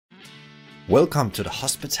Welcome to the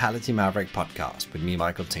Hospitality Maverick podcast with me,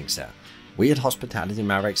 Michael Tingsager. We at Hospitality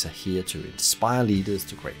Mavericks are here to inspire leaders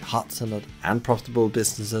to create heart-centered and profitable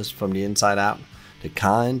businesses from the inside out, the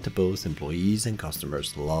kind that both employees and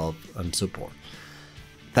customers love and support.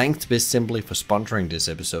 Thanks to BizSimply for sponsoring this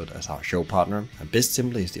episode as our show partner. And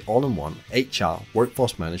BizSimply is the all-in-one HR,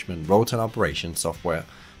 workforce management, road and operations software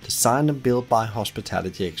designed and built by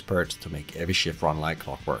hospitality experts to make every shift run like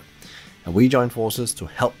clockwork. And we join forces to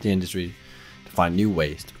help the industry to find new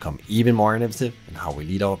ways to become even more innovative in how we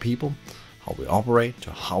lead our people, how we operate, to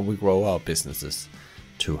how we grow our businesses,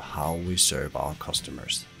 to how we serve our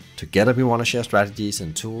customers. Together we want to share strategies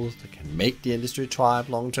and tools that can make the industry thrive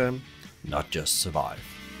long term, not just survive.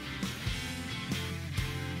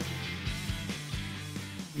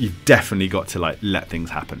 You've definitely got to let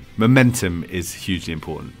things happen. Momentum is hugely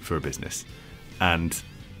important for a business. And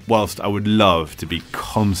whilst I would love to be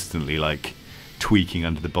constantly tweaking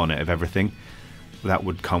under the bonnet of everything, that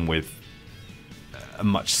would come with a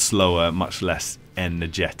much slower, much less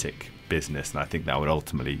energetic business. And I think that would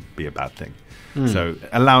ultimately be a bad thing. So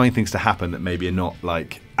allowing things to happen that maybe are not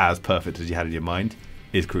as perfect as you had in your mind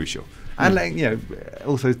is crucial. And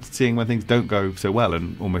also seeing when things don't go so well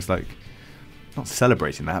and almost not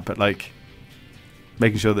celebrating that, but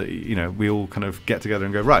making sure that we all kind of get together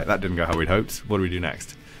and go, right, that didn't go how we'd hoped. What do we do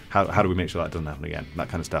next? How do we make sure that doesn't happen again? That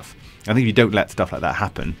kind of stuff. I think if you don't let stuff like that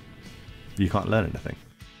happen, you can't learn anything.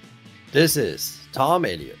 This is Thom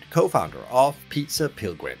Elliot, co-founder of Pizza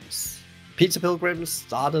Pilgrims. Pizza Pilgrims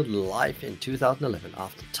started life in 2011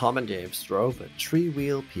 after Thom and James drove a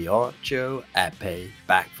 3-wheel Piaggio Ape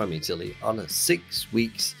back from Italy on a 6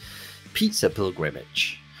 weeks pizza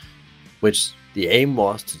pilgrimage, which the aim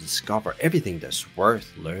was to discover everything that's worth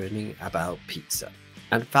learning about pizza.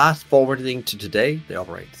 And fast forwarding to today, they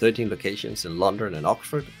operate 13 locations in London and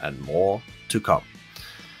Oxford, and more to come.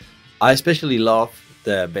 I especially love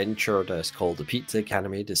the venture that's called the Pizza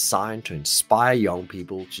Academy, designed to inspire young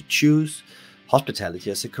people to choose hospitality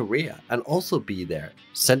as a career and also be their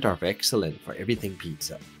center of excellence for everything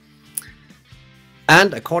pizza.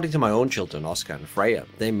 And according to my own children, Oscar and Freya,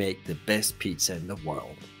 they make the best pizza in the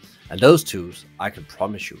world. And those two, I can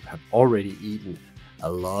promise you, have already eaten a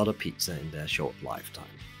lot of pizza in their short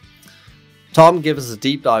lifetime. Thom gives us a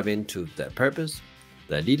deep dive into their purpose,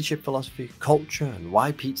 their leadership philosophy, culture, and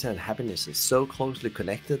why pizza and happiness is so closely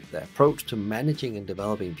connected, their approach to managing and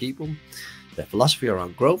developing people, their philosophy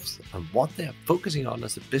around growth, and what they are focusing on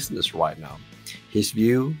as a business right now, his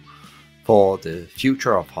view for the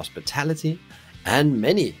future of hospitality, and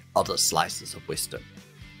many other slices of wisdom.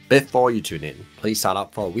 Before you tune in, please sign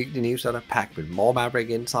up for a weekly newsletter packed with more Maverick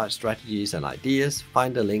insight, strategies, and ideas.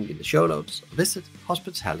 Find the link in the show notes or visit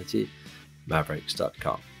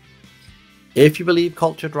hospitalitymavericks.com. If you believe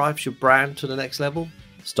culture drives your brand to the next level,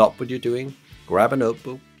 stop what you're doing, grab a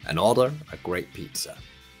notebook, and order a great pizza.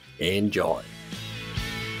 Enjoy.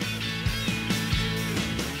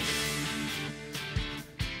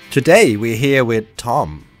 Today we're here with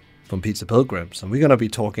Thom from Pizza Pilgrims, and we're going to be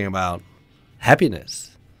talking about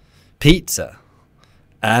happiness, pizza,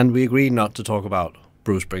 and we agreed not to talk about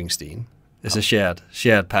Bruce Springsteen. It's a shared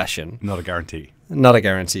passion. Not a guarantee. Not a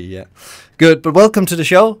guarantee, yeah. Good, but welcome to the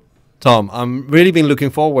show, Thom. I'm really been looking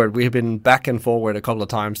forward. We have been back and forward a couple of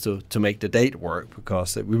times to make the date work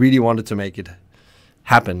because we really wanted to make it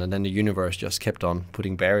happen, and then the universe just kept on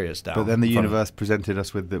putting barriers down. But then the universe presented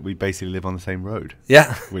us with that we basically live on the same road.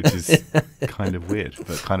 Yeah. Which is kind of weird,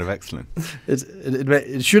 but kind of excellent.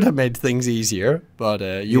 It should have made things easier, but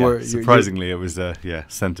surprisingly, it was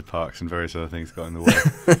Center Parks and various other things got in the way.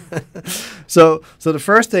 So the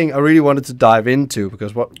first thing I really wanted to dive into,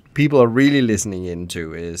 because what people are really listening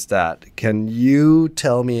into, is that can you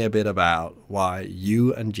tell me a bit about why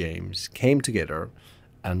you and James came together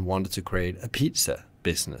and wanted to create a pizza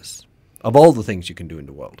business, of all the things you can do in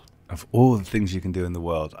the world? Of all the things you can do in the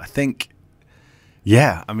world, I think,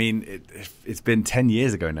 it's been 10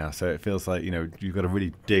 years ago now, so it feels like, you've got to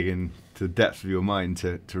really dig into the depths of your mind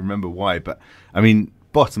to remember why. But,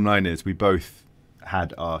 bottom line is we both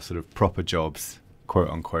had our sort of proper jobs, quote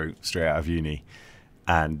unquote, straight out of uni.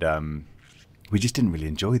 And we just didn't really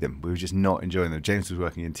enjoy them. We were just not enjoying them. James was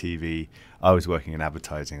working in TV, I was working in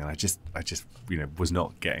advertising, and I just was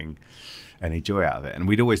not getting any joy out of it. And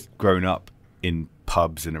we'd always grown up in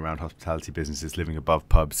pubs and around hospitality businesses, living above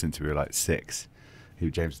pubs since we were 6.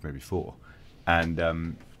 James was maybe 4. And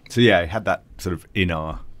I had that sort of in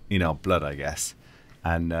our blood, I guess.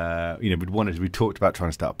 And we talked about trying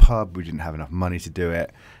to start a pub. We didn't have enough money to do it.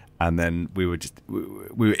 And then we were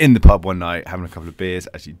in the pub one night having a couple of beers,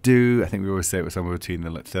 as you do. I think we always say it was somewhere between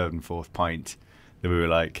the third and fourth pint that we were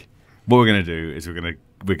like, what we're going to do is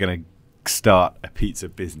we're going to start a pizza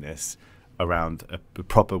business around a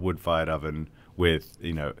proper wood-fired oven with,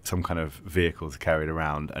 you know, some kind of vehicle to carry it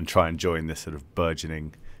around, and try and join this sort of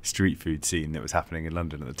burgeoning street food scene that was happening in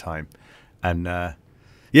London at the time. And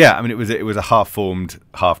yeah, I mean, it was a half-formed,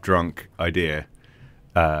 half-drunk idea,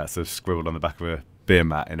 sort of scribbled on the back of a beer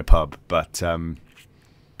mat in a pub. But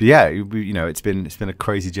yeah, you know, it's been a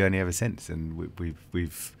crazy journey ever since, and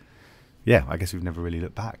we've yeah, I guess we've never really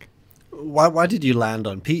looked back. Why did you land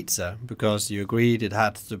on pizza? Because you agreed it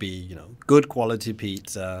had to be, you know, good quality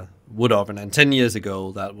pizza, wood oven, and 10 years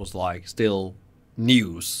ago that was like still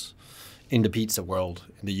news in the pizza world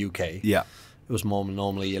in the UK. Yeah. It was more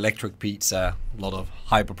normally electric pizza, a lot of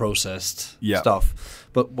hyper-processed Yeah. stuff.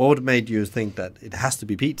 But what made you think that it has to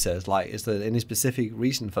be pizza? It's like, is there any specific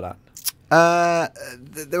reason for that?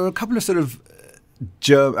 There were a couple of sort of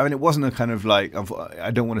I mean, it wasn't a kind of like,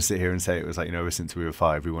 I don't want to sit here and say it was like, you know, ever since we were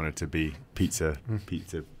 5, we wanted to be pizza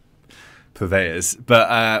purveyors.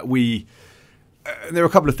 But there were a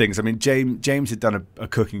couple of things. I mean, James had done a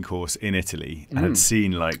cooking course in Italy and had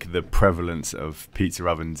seen like the prevalence of pizza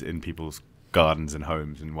ovens in people's gardens and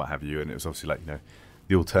homes and what have you. And it was obviously like, you know,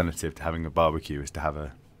 the alternative to having a barbecue is to have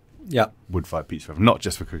a wood-fired pizza oven, not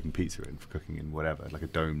just for cooking pizza and for cooking in whatever, like a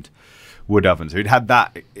domed wood oven. So he'd had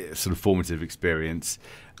that sort of formative experience,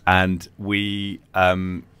 and we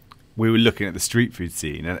were looking at the street food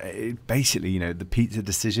scene, and it basically, you know, the pizza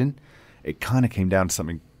decision, it kind of came down to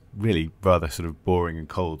something really rather sort of boring and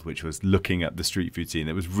cold, which was looking at the street food scene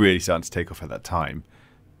that was really starting to take off at that time.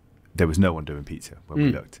 There was no one doing pizza when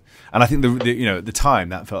we looked, and I think you know, at the time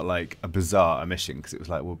that felt like a bizarre omission, because it was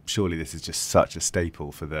like, well, surely this is just such a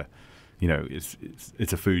staple for the, you know,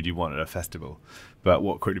 it's a food you want at a festival. But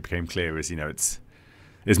what quickly became clear is, you know, it's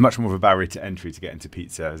much more of a barrier to entry to get into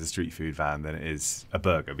pizza as a street food van than it is a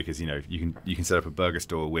burger, because, you know, you can set up a burger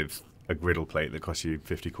store with a griddle plate that costs you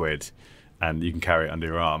 50 quid, and you can carry it under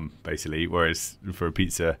your arm basically, whereas for a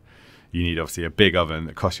pizza, you need obviously a big oven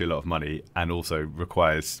that costs you a lot of money and also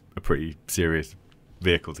requires a pretty serious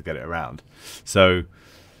vehicle to get it around. So,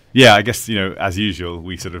 yeah, I guess, you know, as usual,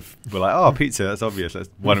 we sort of were like, oh, pizza, that's obvious.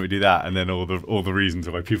 Why don't we do that? And then all the reasons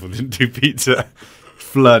why people didn't do pizza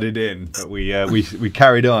flooded in, but we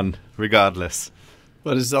carried on regardless.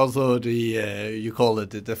 But it's also the you call it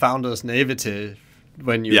the founder's naivety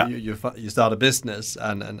when you start a business,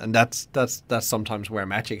 and that's sometimes where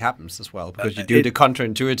magic happens as well, because you do the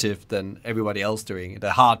counterintuitive than everybody else doing it,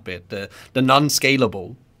 the hard bit, the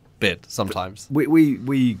non-scalable bit sometimes.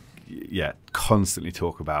 We constantly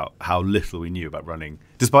talk about how little we knew about running,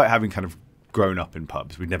 despite having kind of grown up in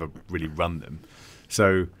pubs. We'd never really run them.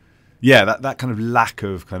 So yeah, that kind of lack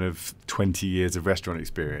of kind of 20 years of restaurant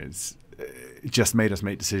experience just made us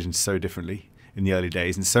make decisions so differently in the early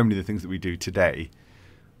days, and so many of the things that we do today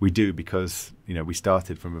we do because, you know, we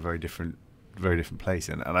started from a very different place,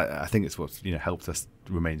 and I think it's what's, you know, helped us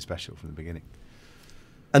remain special from the beginning.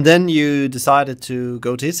 And then you decided to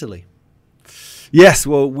go to Italy. Yes,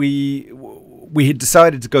 well, we had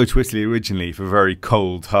decided to go to Italy originally for a very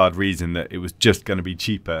cold, hard reason that it was just going to be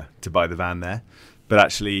cheaper to buy the van there. But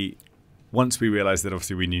actually, once we realised that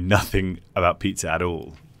obviously we knew nothing about pizza at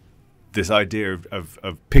all, this idea of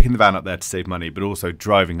picking the van up there to save money, but also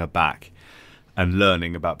driving her back and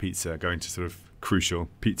learning about pizza, going to sort of crucial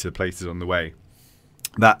pizza places on the way,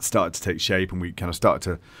 that started to take shape, and we kind of started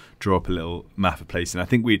to draw up a little map of places. And I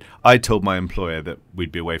think I told my employer that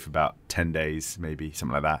we'd be away for about 10 days, maybe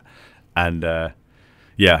something like that. And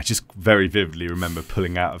yeah, I just very vividly remember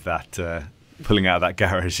pulling out of that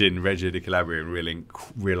garage in Reggio di Calabria and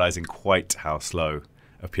realizing quite how slow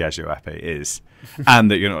a Piaggio Ape is, and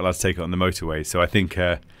that you're not allowed to take it on the motorway. So I think,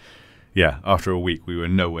 yeah, after a week we were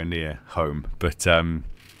nowhere near home. But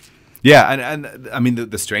yeah, and I mean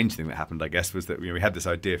the strange thing that happened, I guess, was that, you know, we had this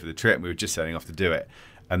idea for the trip, and we were just setting off to do it,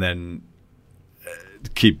 and then to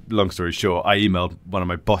keep long story short, I emailed one of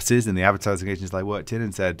my bosses in the advertising agency I worked in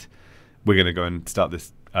and said, we're going to go and start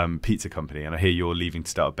this pizza company, and I hear you're leaving to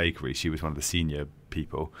start a bakery. She was one of the senior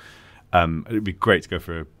people. It'd be great to go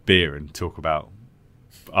for a beer and talk about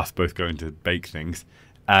us both going to bake things.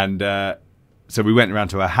 And so we went around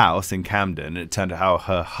to her house in Camden, and it turned out how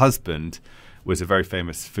her husband was a very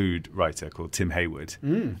famous food writer called Tim Hayward.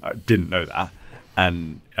 I didn't know that.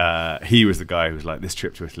 And he was the guy who was like, this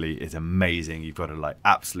trip to Italy is amazing. You've got to like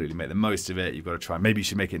absolutely make the most of it. You've got to try. Maybe you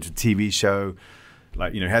should make it into a TV show.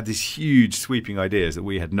 Like, you know, he had these huge sweeping ideas that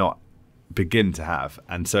we had not begun to have.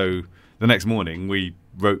 And so the next morning we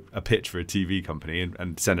wrote a pitch for a TV company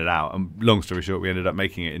and sent it out. And long story short, we ended up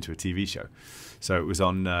making it into a TV show. So it was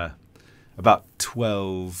on about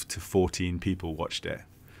 12 to 14 people watched it.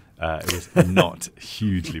 It was not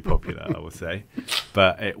hugely popular, I would say,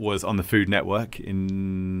 but it was on the Food Network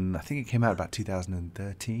I think it came out about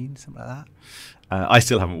 2013, something like that. I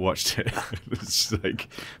still haven't watched it. It's like,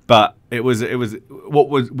 but it was what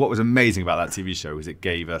was amazing about that TV show was it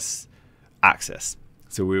gave us access.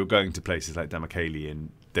 So we were going to places like Damicheli,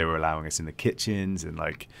 and they were allowing us in the kitchens and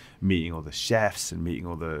like meeting all the chefs and meeting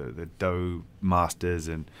all the dough masters,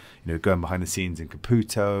 and going behind the scenes in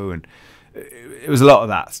Caputo, and it was a lot of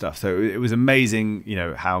that stuff. So it was amazing,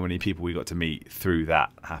 how many people we got to meet through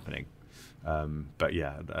that happening. But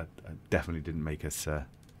yeah, that definitely didn't make us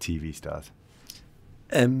TV stars.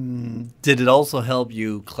 Did it also help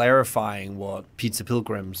you clarifying what Pizza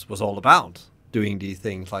Pilgrims was all about? Doing these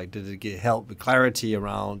things, like, did it help with clarity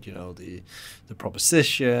around, the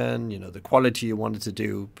proposition, the quality you wanted to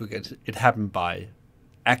do? Because it happened by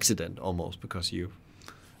accident almost, because you.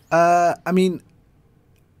 I mean,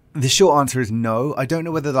 the short answer is no. I don't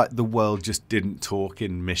know whether like the world just didn't talk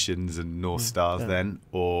in missions and North Stars then,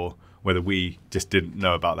 or whether we just didn't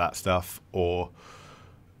know about that stuff, or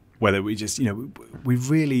whether we just, we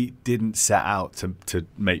really didn't set out to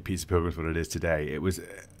make Pizza Pilgrims what it is today. It was,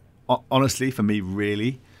 honestly, for me,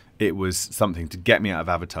 really, it was something to get me out of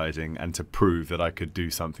advertising and to prove that I could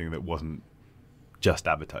do something that wasn't just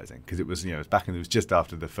advertising. Because it was, it was just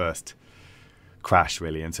after the first crash,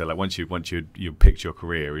 really, and so like once you picked your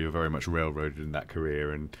career, you're very much railroaded in that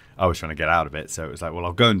career, and I was trying to get out of it. So it was like, well,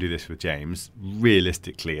 I'll go and do this with James.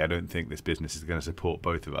 Realistically, I don't think this business is going to support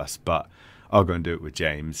both of us, but I'll go and do it with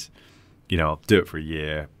James. I'll do it for a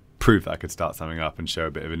year, prove that I could start something up and show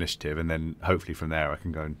a bit of initiative, and then hopefully from there I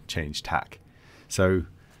can go and change tack. So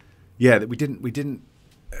yeah, that we didn't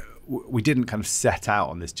kind of set out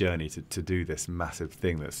on this journey to do this massive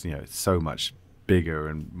thing that's so much bigger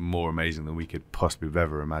and more amazing than we could possibly have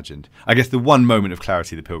ever imagined. I guess the one moment of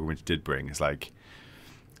clarity the pilgrimage did bring is like,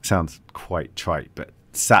 sounds quite trite, but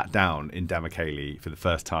sat down in Damicheli for the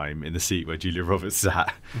first time in the seat where Julia Roberts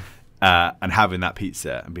sat, and having that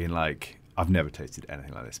pizza and being like, I've never tasted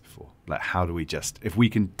anything like this before. Like, how do we if we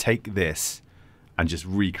can take this and just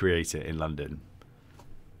recreate it in London,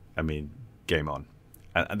 I mean, game on.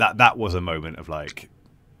 And that was a moment of like,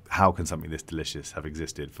 how can something this delicious have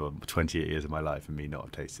existed for 28 years of my life and me not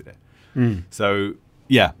have tasted it? So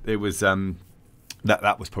yeah, it was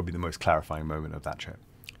that was probably the most clarifying moment of that trip.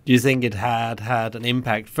 Do you think it had an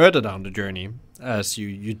impact further down the journey, as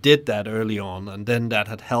you did that early on, and then that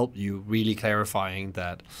had helped you really clarifying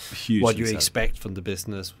that hugely what you expect from the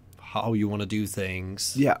business, how you want to do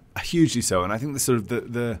things? Yeah, hugely so. And I think the sort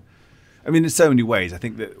of I mean, in so many ways, I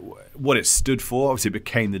think that what it stood for, obviously it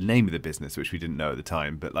became the name of the business, which we didn't know at the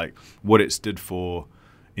time, but like what it stood for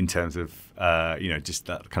in terms of, just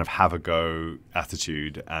that kind of have a go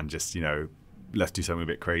attitude and just, let's do something a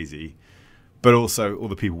bit crazy. But also all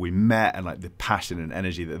the people we met and like the passion and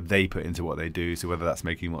energy that they put into what they do. So whether that's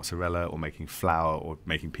making mozzarella or making flour or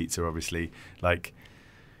making pizza, obviously, like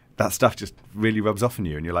that stuff just really rubs off on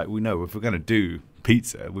you. And you're like, well, no, if we're going to do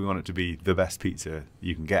pizza, we want it to be the best pizza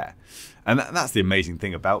you can get. And that's the amazing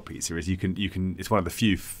thing about pizza is you can it's one of the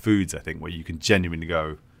few foods, I think, where you can genuinely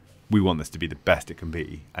go, we want this to be the best it can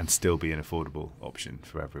be and still be an affordable option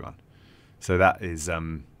for everyone. So that is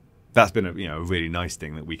that's been a really nice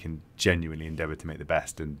thing, that we can genuinely endeavour to make the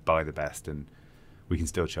best and buy the best, and we can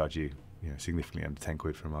still charge you significantly under 10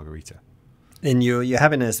 quid for a margarita. In your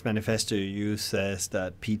happiness manifesto, you says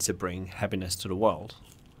that pizza bring happiness to the world.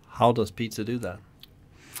 How does pizza do that?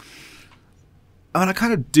 I mean, I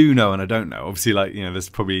kind of do know and I don't know. Obviously, like, there's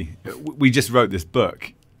probably... We just wrote this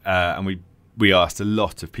book and we asked a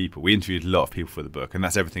lot of people. We interviewed a lot of people for the book, and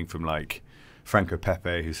that's everything from like Franco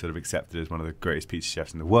Pepe, who's sort of accepted as one of the greatest pizza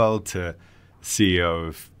chefs in the world, to CEO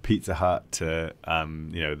of Pizza Hut, to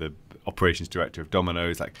the operations director of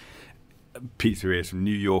Domino's, like pizzerias from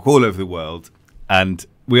New York, all over the world. And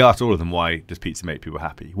we asked all of them, why does pizza make people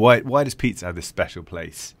happy? Why does pizza have this special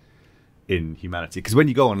place in humanity? Because when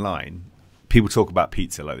you go online, people talk about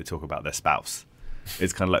pizza like they talk about their spouse.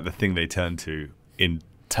 It's kind of like the thing they turn to in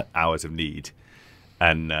hours of need.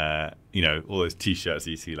 And, all those T-shirts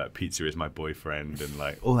you see, like, pizza is my boyfriend, and,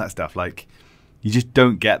 like, all that stuff. Like, you just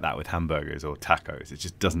don't get that with hamburgers or tacos. It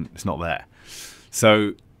just doesn't, it's not there.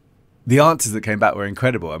 So the answers that came back were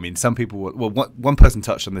incredible. I mean, some people were, one person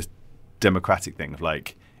touched on this democratic thing of,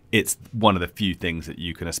 like, it's one of the few things that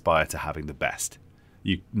you can aspire to having the best.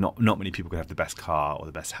 Not many people can have the best car or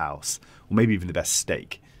the best house or maybe even the best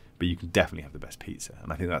steak, but you can definitely have the best pizza.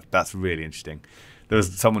 And I think that's really interesting. There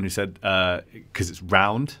was someone who said, because it's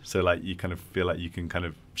round, so like you kind of feel like you can kind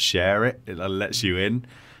of share it. It lets you in.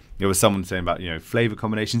 There was someone saying about, flavor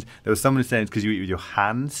combinations. There was someone saying it's because you eat with your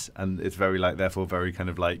hands, and it's very therefore very kind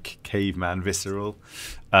of like caveman visceral.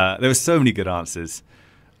 There were so many good answers.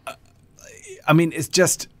 I mean, it's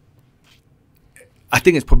just, I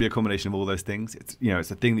think it's probably a combination of all those things. It's,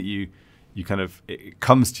 it's a thing that you kind of, it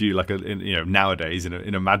comes to you like nowadays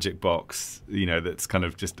in a magic box, that's kind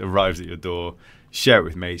of just arrives at your door. Share it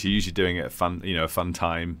with mates. You're usually doing it at a fun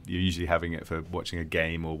time. You're usually having it for watching a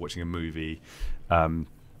game or watching a movie.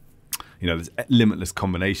 There's limitless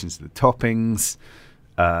combinations to the toppings.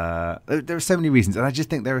 There are so many reasons, and I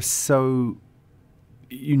just think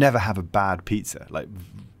you never have a bad pizza.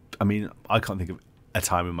 I can't think of a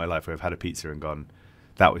time in my life where I've had a pizza and gone,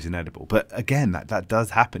 that was inedible. But again, that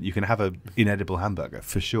does happen. You can have an inedible hamburger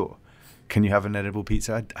for sure. Can you have an edible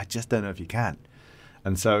pizza? I just don't know if you can.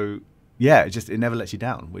 And so, yeah, it never lets you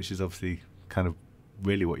down, which is obviously kind of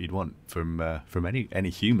really what you'd want from any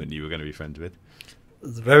human you were going to be friends with.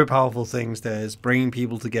 The very powerful things there is bringing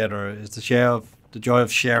people together. It's the joy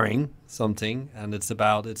of sharing something, and it's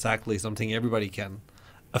about exactly something everybody can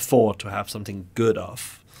afford to have something good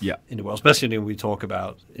of. Yeah. In the world, especially when we talk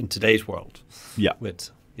about in today's world. Yeah. With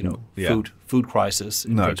food crisis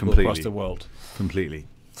completely. across the world. Completely.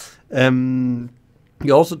 You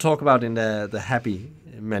also talk about in the Happy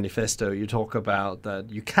Manifesto, you talk about that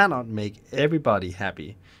you cannot make everybody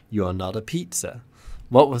happy. You are not a pizza.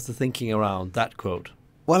 What was the thinking around that quote?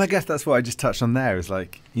 Well, I guess that's what I just touched on there. Is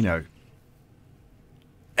like,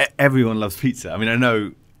 everyone loves pizza. I mean, I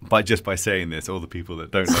know by saying this, all the people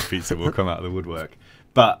that don't love pizza will come out of the woodwork.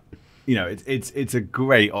 But it's a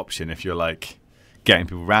great option if you're like getting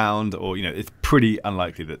people round, or it's pretty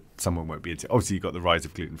unlikely that someone won't be into it. Obviously, you've got the rise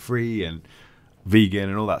of gluten-free and vegan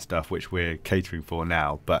and all that stuff, which we're catering for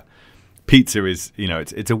now. But pizza is,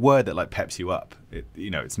 it's a word that like peps you up.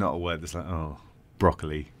 It's not a word that's like, oh,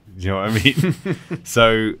 broccoli. Do you know what I mean?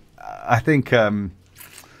 So I think, I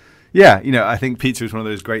think pizza is one of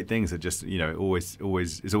those great things that just, always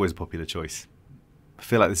is always a popular choice. I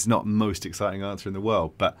feel like this is not the most exciting answer in the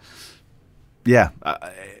world, but yeah,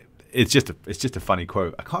 it's just a funny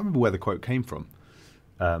quote. I can't remember where the quote came from.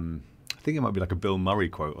 I think it might be like a Bill Murray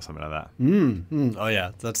quote or something like that. Oh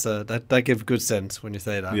yeah, that's that gives good sense when you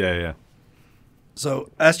say that. Yeah.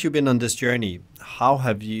 So as you've been on this journey, how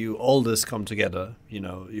have you all this come together?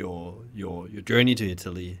 Your journey to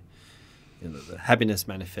Italy, the Happiness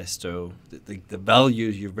Manifesto, the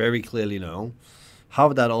values you very clearly know. How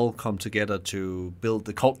did that all come together to build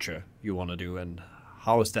the culture you want to do, and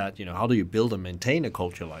how is that? How do you build and maintain a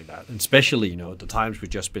culture like that? And especially, the times we've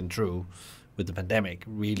just been through with the pandemic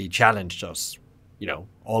really challenged us,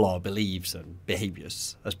 all our beliefs and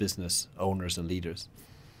behaviors as business owners and leaders.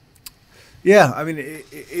 Yeah, I mean,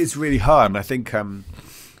 it's really hard. And I think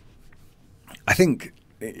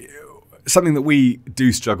something that we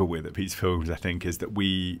do struggle with at Pizza Pilgrims, I think, is that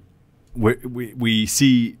we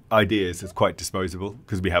see ideas as quite disposable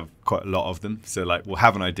because we have quite a lot of them. So like, we'll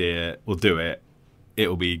have an idea, we'll do it,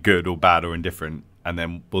 it'll be good or bad or indifferent, and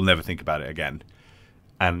then we'll never think about it again.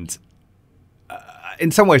 And in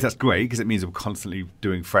some ways that's great because it means we're constantly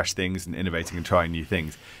doing fresh things and innovating and trying new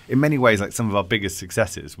things. In many ways, like some of our biggest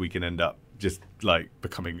successes, we can end up just like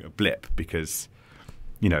becoming a blip because,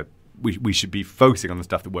 we should be focusing on the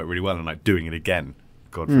stuff that worked really well and like doing it again,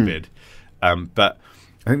 God forbid. But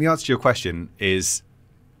I think the answer to your question is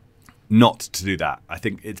not to do that. I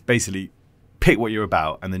think it's basically pick what you're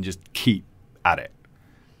about and then just keep at it.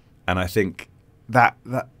 And I think that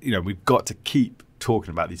we've got to keep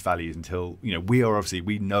talking about these values until,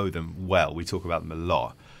 we know them well. We talk about them a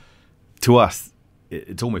lot. To us,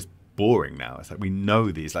 it's almost boring now. It's like we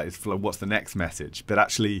know these, like, it's like, what's the next message? But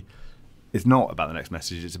actually, it's not about the next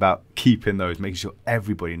message. It's about keeping those, making sure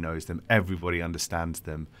everybody knows them, everybody understands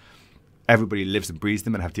them, everybody lives and breathes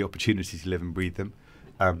them and have the opportunity to live and breathe them.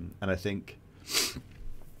 And I think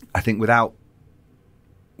without,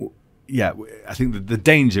 I think the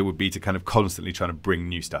danger would be to kind of constantly trying to bring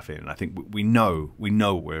new stuff in. And I think we know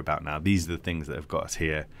what we're about now. These are the things that have got us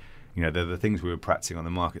here. They're the things we were practicing on the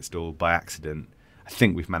market stall by accident. I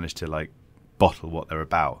think we've managed to like bottle what they're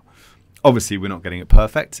about. Obviously, we're not getting it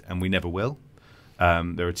perfect, and we never will.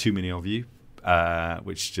 There are too many of you,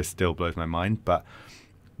 which just still blows my mind. But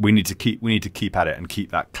we need to keep at it and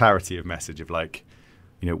keep that clarity of message of like,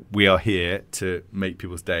 we are here to make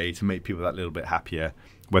people's day, to make people that little bit happier.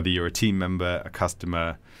 Whether you're a team member, a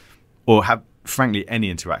customer, or have, frankly, any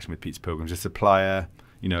interaction with Pizza Pilgrims, a supplier,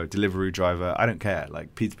 delivery driver, I don't care.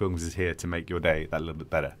 Like, Pizza Pilgrims is here to make your day that little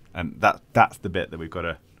bit better. And that's the bit that we've got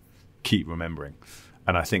to keep remembering.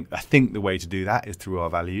 And I think the way to do that is through our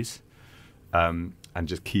values, and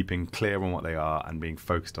just keeping clear on what they are and being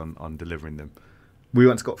focused on delivering them. We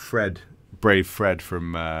once got Brave Fred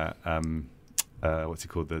from what's he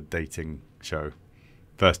called, the dating show,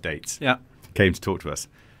 First Dates. Yeah, came to talk to us,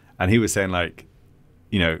 and he was saying, like,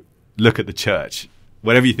 you know, look at the church.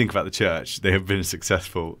 Whatever you think about the church, they have been a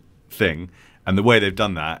successful thing, and the way they've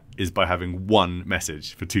done that is by having one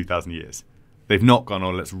message for 2,000 years. They've not gone,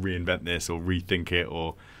 oh, let's reinvent this or rethink it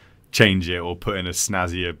or change it or put in a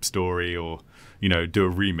snazzier story or, you know, do a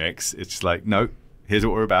remix. It's just like, no, here's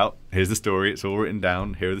what we're about. Here's the story. It's all written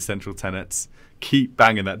down. Here are the central tenets. Keep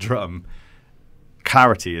banging that drum.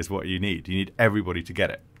 Clarity is what you need. You need everybody to get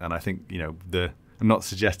it. And I think, you know, I'm not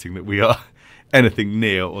suggesting that we are anything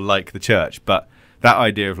near or like the church, but that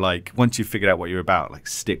idea of, like, once you've figured out what you're about, like,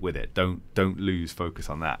 stick with it. Don't lose focus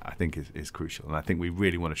on that, I think is crucial. And I think we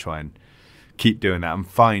really want to try and keep doing that and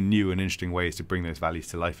find new and interesting ways to bring those values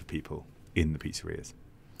to life for people in the pizzerias.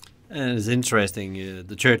 And it's interesting,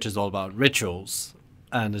 the church is all about rituals.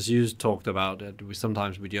 And as you talked about it, we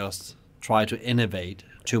just try to innovate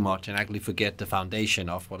too much and actually forget the foundation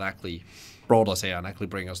of what actually brought us here and actually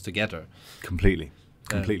bring us together. Completely.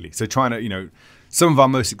 So trying to, you know, some of our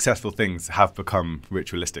most successful things have become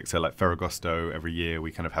ritualistic. So like Ferragosto, every year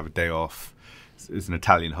we kind of have a day off. It's an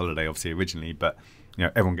Italian holiday, obviously, originally, but, you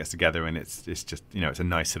know, everyone gets together and it's just, you know, it's a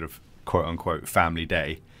nice sort of quote unquote family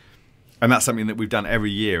day. And that's something that we've done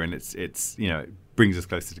every year, and it's you know, it brings us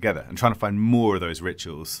closer together. And trying to find more of those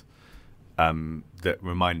rituals that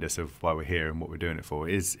remind us of why we're here and what we're doing it for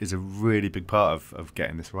is a really big part of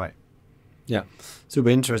getting this right. Yeah, super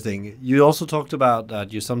interesting. You also talked about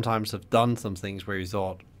that you sometimes have done some things where you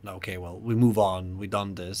thought, okay, well, we move on, we've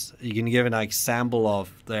done this. You can give an example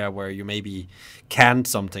of there where you maybe canned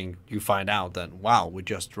something, you find out that, wow, we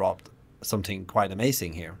just dropped something quite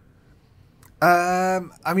amazing here.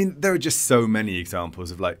 I mean, there are just so many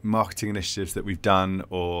examples of, like, marketing initiatives that we've done,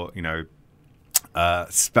 or, you know,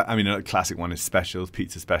 I mean, a classic one is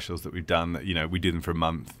pizza specials that we've done that, you know, we do them for a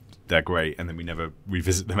month, they're great, and then we never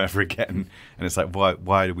revisit them ever again. And it's like,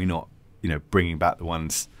 why are we not, you know, bringing back the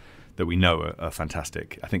ones that we know are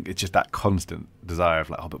fantastic? I think it's just that constant desire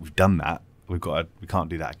of, like, oh, but we've done that, we can't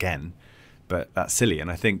do that again. But that's silly.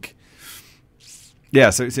 And I think, yeah,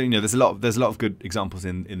 so you know, there's a lot of good examples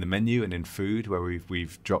in the menu and in food where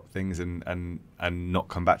we've dropped things and not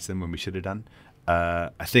come back to them when we should have done.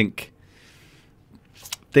 I think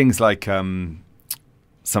things like some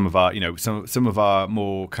of our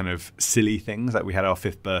more kind of silly things, like we had our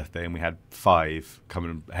 5th birthday and we had 5 come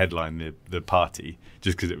and headline the party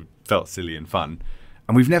just because it felt silly and fun,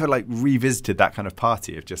 and we've never, like, revisited that kind of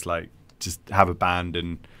party of just have a band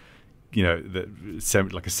and, you know,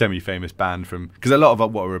 like a semi-famous band from, because a lot of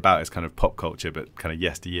what we're about is kind of pop culture, but kind of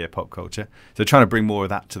yesteryear pop culture. So trying to bring more of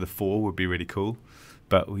that to the fore would be really cool.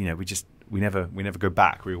 But, you know, we never go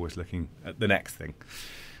back. We're always looking at the next thing,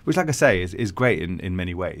 which, like I say, is great in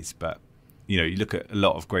many ways. But, you know, you look at a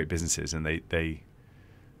lot of great businesses and they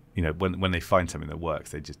you know, when they find something that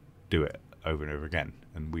works, they just do it over and over again.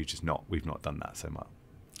 And we've not done that so much.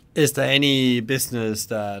 Is there any business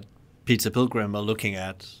that Pizza Pilgrim are looking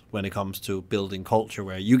at when it comes to building culture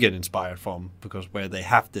where you get inspired from, because where they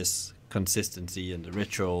have this consistency and the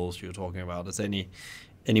rituals you're talking about? Is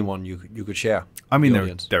anyone you could share? I mean,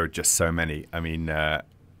 there are just so many. I mean, the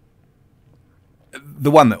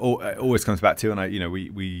one that always comes back to, and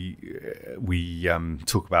we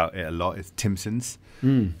talk about it a lot, is Timpson's.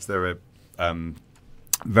 So they're a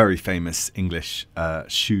very famous English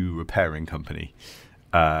shoe repairing company.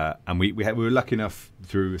 And we were lucky enough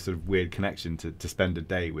through a sort of weird connection to spend a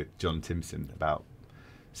day with John Timpson about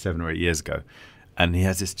 7 or 8 years ago. And he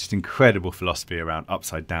has this just incredible philosophy around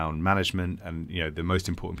upside down management. And, you know, the most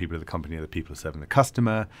important people of the company are the people serving the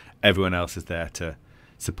customer. Everyone else is there to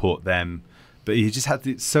support them. But he just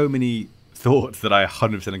had so many thoughts that I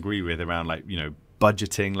 100% agree with around, like, you know,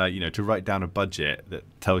 budgeting, like, you know, to write down a budget that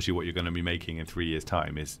tells you what you're going to be making in 3 years'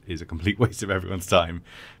 time is a complete waste of everyone's time,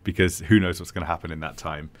 because who knows what's going to happen in that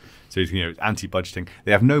time. So, you know, anti-budgeting.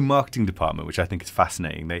 They have no marketing department, which I think is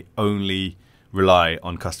fascinating. They only rely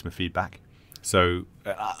on customer feedback. So,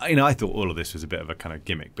 you know, I thought all of this was a bit of a kind of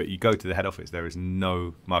gimmick, but you go to the head office, there is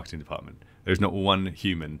no marketing department. There's not one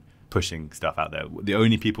human pushing stuff out there. The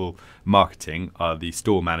only people marketing are the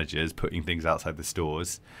store managers putting things outside the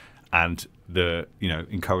stores, and the, you know,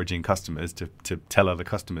 encouraging customers to tell other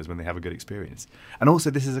customers when they have a good experience. And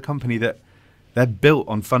also, this is a company that they're built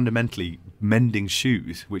on fundamentally mending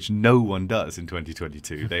shoes, which no one does in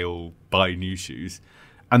 2022. They all buy new shoes.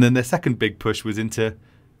 And then their second big push was into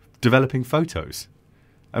developing photos.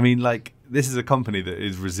 I mean, like, this is a company that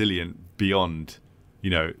is resilient beyond, you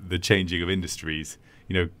know, the changing of industries.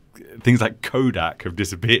 You know, things like Kodak have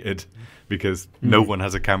disappeared because no one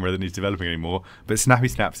has a camera that needs developing anymore. But Snappy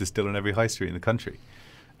Snaps is still on every high street in the country.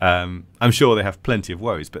 I'm sure they have plenty of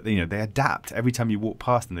woes, but they adapt. Every time you walk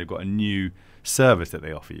past them, they've got a new service that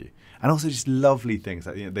they offer you, and also just lovely things.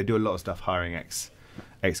 Like, they do a lot of stuff hiring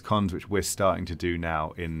ex-cons, which we're starting to do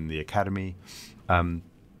now in the academy.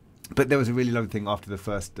 But there was a really lovely thing after the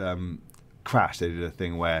first crash. They did a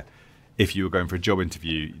thing where if you were going for a job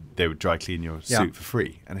interview, they would dry clean your suit for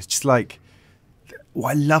free. And it's just like,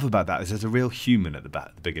 what I love about that is there's a real human at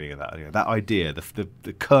the beginning of that. That idea,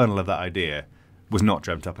 the kernel of that idea was not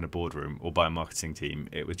dreamt up in a boardroom or by a marketing team.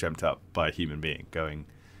 It was dreamt up by a human being going,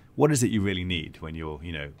 what is it you really need when you're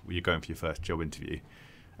going for your first job interview?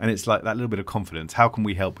 And it's like that little bit of confidence. How can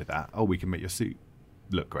we help with that? Oh, we can make your suit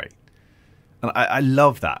look great. And I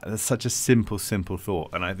love that. That's such a simple thought.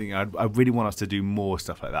 And I think I really want us to do more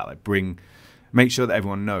stuff like that. Like make sure that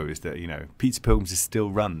everyone knows that, Pizza Pilgrims is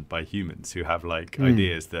still run by humans who have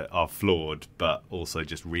ideas that are flawed, but also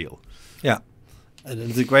just real. Yeah. And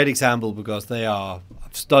it's a great example because I've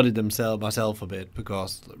studied them myself a bit,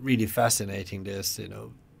 because really fascinating this,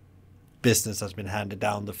 business has been handed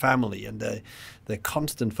down the family, and they're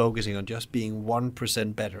constant focusing on just being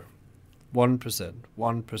 1% better.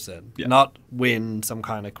 1%, not win some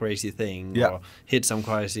kind of crazy thing or hit some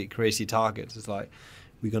crazy targets. It's like,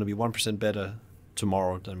 we're going to be 1% better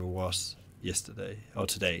tomorrow than we was yesterday or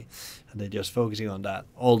today, and they're just focusing on that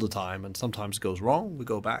all the time. And sometimes it goes wrong, we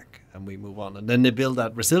go back and we move on, and then they build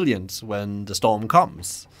that resilience when the storm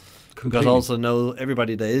comes. Completely. Because also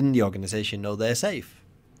everybody that in the organization know they're safe.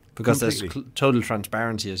 Because there's total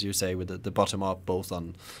transparency, as you say, with the bottom up, both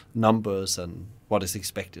on numbers and what is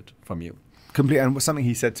expected from you. Completely. And something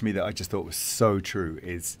he said to me that I just thought was so true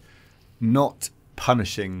is not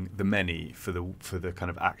punishing the many for the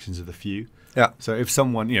kind of actions of the few. Yeah. So if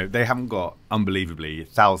someone, they haven't got unbelievably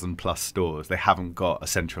 1,000+ stores, they haven't got a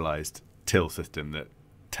centralized till system that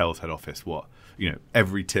tells head office what,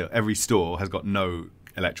 every store has got no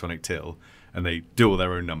electronic till, and they do all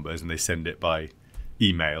their own numbers and they send it by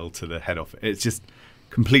email to the head office. It's just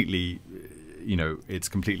completely, it's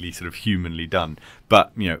completely sort of humanly done.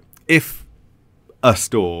 But, if a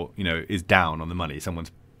store, is down on the money,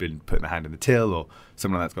 someone's been putting their hand in the till or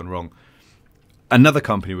something like that's gone wrong, another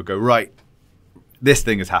company would go, right, this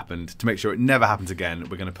thing has happened. To make sure it never happens again,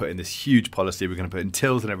 we're going to put in this huge policy. We're going to put in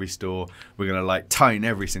tills in every store. We're going to tighten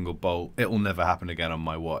every single bolt. It will never happen again on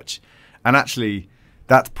my watch. And actually,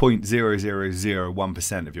 that's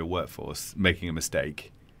 0.0001% of your workforce making a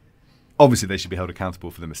mistake. Obviously, they should be held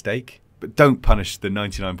accountable for the mistake, but don't punish the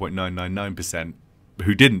 99.999%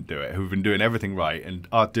 who didn't do it, who've been doing everything right and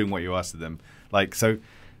are doing what you asked of them. So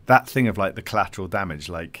that thing of the collateral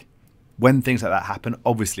damage, when things like that happen,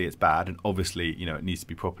 obviously it's bad, and obviously, it needs to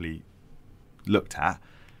be properly looked at.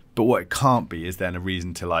 But what it can't be is then a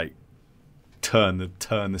reason to turn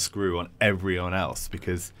the screw on everyone else,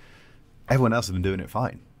 because everyone else has been doing it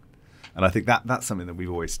fine. And I think that's something that we've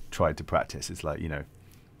always tried to practice. It's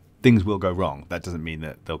things will go wrong. That doesn't mean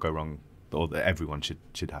that they'll go wrong, or that everyone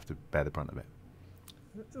should have to bear the brunt of it.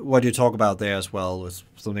 What you talk about there as well is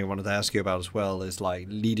something I wanted to ask you about as well, is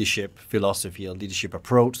leadership philosophy or leadership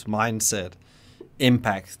approach, mindset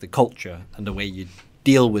impacts the culture and the way you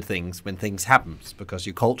deal with things when things happen, because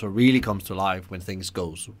your culture really comes to life when things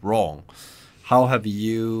goes wrong. How have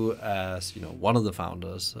you, as one of the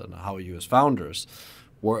founders, and how you as founders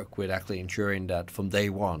work with actually ensuring that from day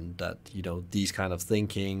one that these kind of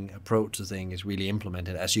thinking approach to thing is really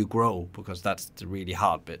implemented as you grow, because that's the really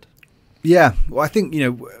hard bit. Yeah, well, I think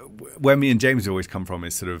where me and James always come from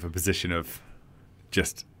is sort of a position of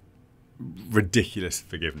just ridiculous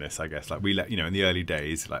forgiveness, I guess. We let in the early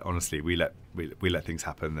days, honestly, we let things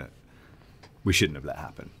happen that we shouldn't have let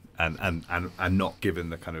happen. And not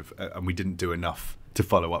given the kind of and we didn't do enough to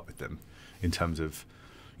follow up with them in terms of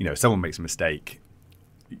someone makes a mistake,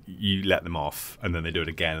 you let them off, and then they do it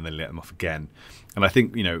again, and then let them off again. And I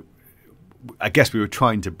think I guess we were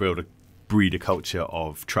trying to breed a culture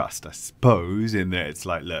of trust, I suppose, in that it's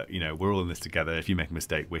look, we're all in this together. If you make a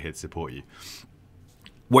mistake, we're here to support you.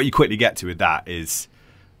 What you quickly get to with that is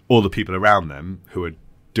all the people around them who are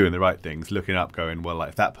doing the right things, looking up, going, well,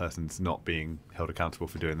 if that person's not being held accountable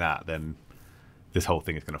for doing that, then this whole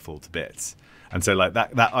thing is going to fall to bits. And so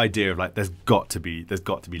that idea of there's got to be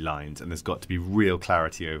lines, and there's got to be real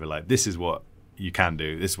clarity over this is what you can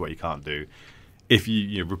do, this is what you can't do. If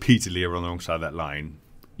you repeatedly are on the wrong side of that line,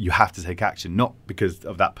 you have to take action, not because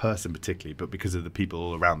of that person particularly, but because of the people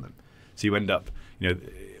all around them. So you end up,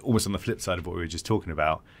 almost on the flip side of what we were just talking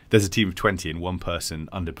about. There's a team of 20 and one person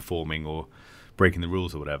underperforming or breaking the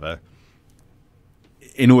rules or whatever.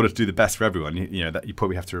 in order to do the best for everyone, you know that you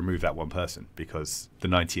probably have to remove that one person, because the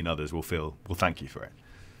 19 others will thank you for it.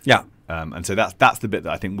 Yeah. And so that's the bit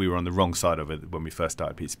that I think we were on the wrong side of it when we first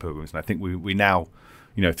started Pizza Pilgrims. And I think we now,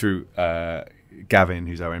 you know, through Gavin,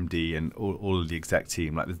 who's our MD, and all of the exec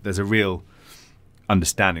team, like there's a real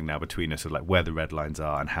understanding now between us of like where the red lines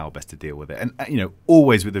are and how best to deal with it. And you know,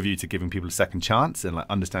 always with a view to giving people a second chance and like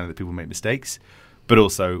understanding that people make mistakes, but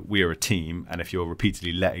also we are a team, and if you're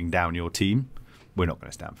repeatedly letting down your team, we're not going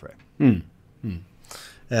to stand for it.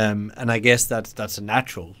 And I guess that's a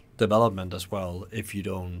natural development as well, if you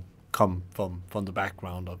don't come from the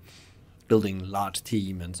background of building large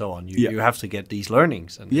team and so on. You have to get these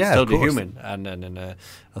learnings, and it's totally human. And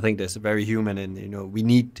I think there's a very human, and you know,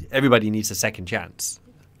 everybody needs a second chance.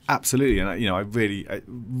 Absolutely, and you know, I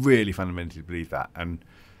really fundamentally believe that, and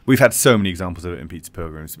we've had so many examples of it in Pizza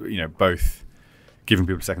Pilgrims. You know, both giving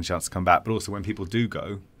people a second chance to come back, but also when people do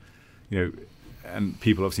go, you know, and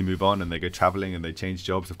people obviously move on and they go traveling and they change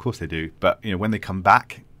jobs. Of course they do, but you know, when they come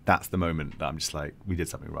back, that's the moment that I'm just like, we did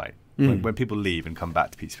something right. When people leave and come back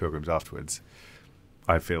to Pizza Pilgrims afterwards,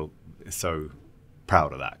 I feel so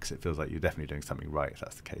proud of that, because it feels like you're definitely doing something right if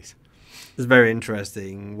that's the case. It's very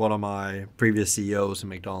interesting. One of my previous CEOs in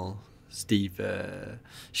McDonald's, Steve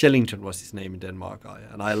Shellington was his name in Denmark,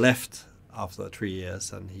 and I left after 3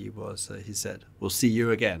 years, and he said, "We'll see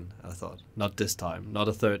you again." I thought, not this time, not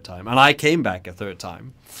a third time, and I came back a third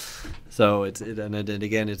time. So and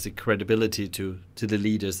again, it's a credibility to the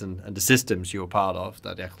leaders and the systems you're part of,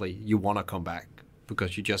 that actually you want to come back,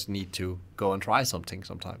 because you just need to go and try something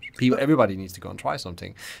sometimes. Everybody needs to go and try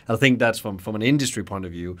something. I think that's from an industry point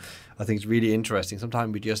of view, I think it's really interesting.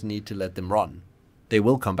 Sometimes we just need to let them run. They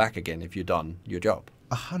will come back again if you've done your job.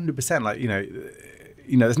 100%. Like, you know,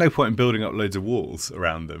 there's no point in building up loads of walls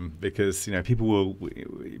around them, because you know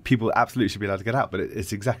people absolutely should be allowed to get out. But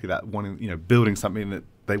it's exactly that, wanting, you know, building something that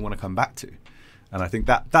they want to come back to. And I think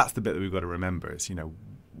that's the bit that we've got to remember is, you know,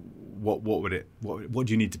 what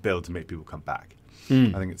do you need to build to make people come back?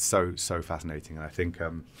 I think it's so fascinating, and I think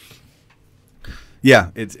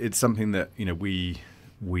it's something that, you know,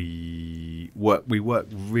 we work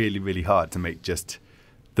really, really hard to make just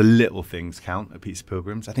the little things count at Pizza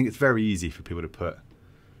Pilgrims. I think it's very easy for people to put,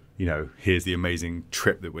 you know, here's the amazing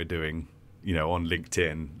trip that we're doing, you know, on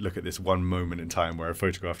LinkedIn. Look at this one moment in time where I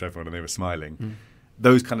photographed everyone and they were smiling.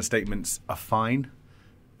 Those kind of statements are fine,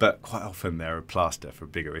 but quite often they're a plaster for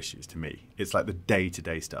bigger issues to me. It's like the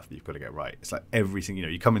day-to-day stuff that you've got to get right. It's like everything, you know,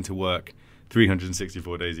 you come into work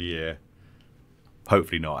 364 days a year.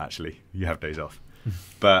 Hopefully not, actually. You have days off.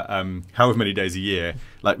 But however many days a year,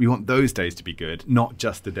 like, we want those days to be good, not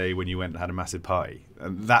just the day when you went and had a massive party.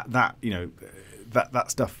 And that you know,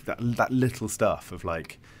 that stuff, that little stuff of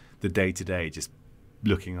like the day-to-day, just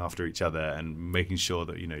looking after each other and making sure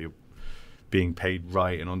that, you know, you're being paid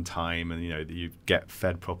right and on time, and you know that you get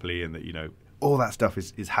fed properly, and that, you know, all that stuff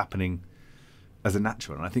is happening as a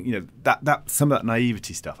natural. And I think, you know, that some of that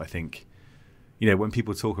naivety stuff, I think, you know, when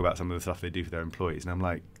people talk about some of the stuff they do for their employees, and I'm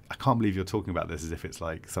like, I can't believe you're talking about this as if it's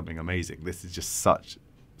like something amazing. This is just such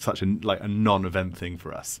a non-event thing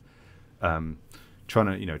for us.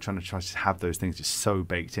 Trying to have those things just so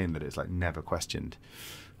baked in that it's like never questioned.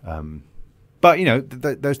 But you know,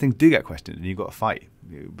 those things do get questioned, and you've got to fight.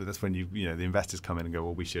 But that's when you know, the investors come in and go,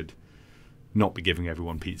 well, we should not be giving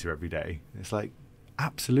everyone pizza every day. It's like,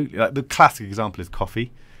 absolutely. Like, the classic example is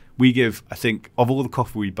coffee. We give, I think, of all the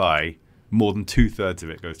coffee we buy, more than 2/3 of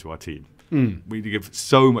it goes to our team. We give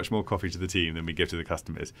so much more coffee to the team than we give to the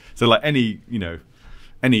customers. So like any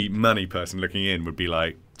money person looking in would be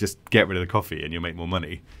like, just get rid of the coffee and you'll make more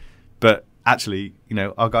money. But actually, you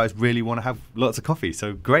know, our guys really want to have lots of coffee.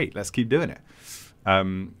 So great, let's keep doing it.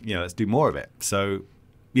 You know, let's do more of it. So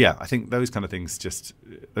yeah, I think those kind of things, just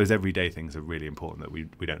those everyday things, are really important, that we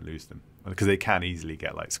don't lose them, because they can easily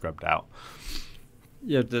get like scrubbed out.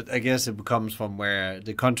 Yeah, I guess it comes from where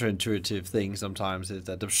the counterintuitive thing sometimes is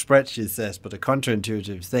that the spreadsheet says, but the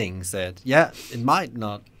counterintuitive thing said, yeah, it might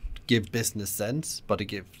not give business sense, but it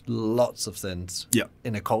gives lots of sense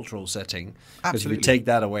in a cultural setting. Because if you take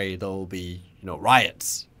that away, there will be, you know,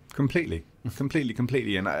 riots. Completely. And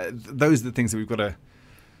those are the things that we've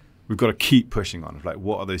got to keep pushing on. Like,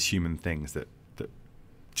 what are those human things that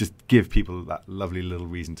just give people that lovely little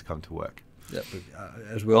reason to come to work? Yeah, but,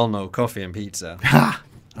 as we all know, coffee and pizza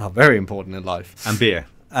are very important in life. And beer.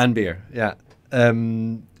 Yeah.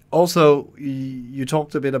 Also, you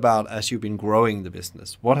talked a bit about as you've been growing the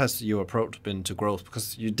business. What has your approach been to growth?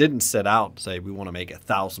 Because you didn't set out to say we want to make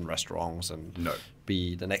 1,000 restaurants and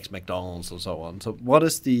be the next McDonald's or so on. So what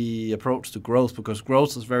is the approach to growth? Because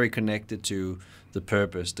growth is very connected to the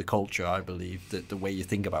purpose, the culture, I believe, the way you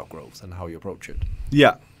think about growth and how you approach it.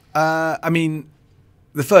 Yeah. I mean,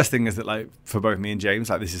 the first thing is that, like, for both me and James,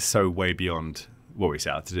 like, this is so way beyond what we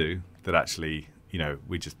set out to do that actually, you know,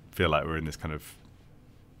 we just feel like we're in this kind of,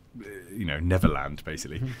 you know, Neverland,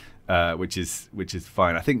 basically, which is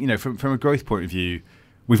fine. I think, you know, from a growth point of view,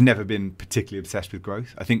 we've never been particularly obsessed with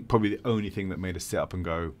growth. I think probably the only thing that made us sit up and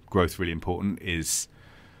go, growth's really important, is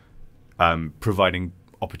providing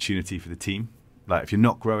opportunity for the team. Like, if you're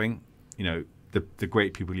not growing, you know, the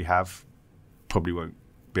great people you have probably won't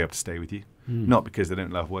be able to stay with you. Not because they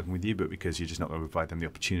don't love working with you, but because you're just not going to provide them the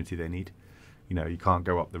opportunity they need. You know, you can't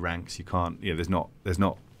go up the ranks. You can't, you know, there's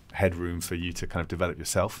not headroom for you to kind of develop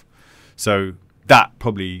yourself. So that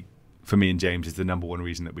probably, for me and James, is the number one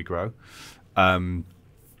reason that we grow. I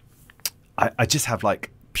just have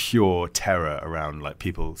like pure terror around like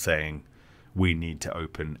people saying we need to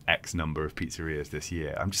open X number of pizzerias this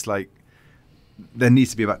year. I'm just like, there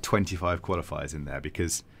needs to be about 25 qualifiers in there,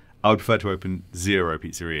 because I would prefer to open 0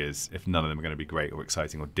 pizzerias if none of them are going to be great or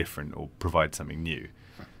exciting or different or provide something new.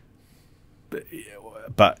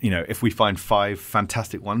 But, you know, if we find 5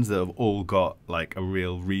 fantastic ones that have all got like a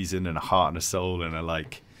real reason and a heart and a soul and are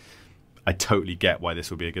like, I totally get why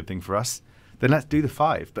this will be a good thing for us, then let's do the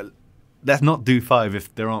 5. But let's not do 5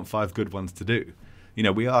 if there aren't 5 good ones to do. You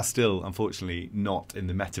know, we are still, unfortunately, not in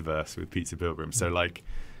the metaverse with Pizza Pilgrims. So like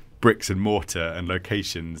bricks and mortar and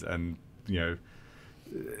locations and, you know,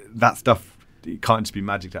 that stuff, it can't just be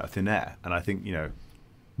magicked out of thin air. And I think, you know,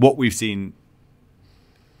 what we've seen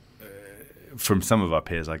from some of our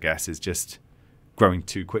peers, I guess, is just growing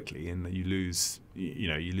too quickly, and that you lose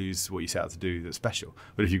what you set out to do that's special.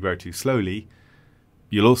 But if you grow too slowly,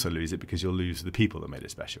 you'll also lose it, because you'll lose the people that made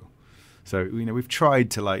it special. So, you know, we've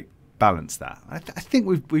tried to like balance that. I think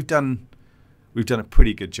we've done a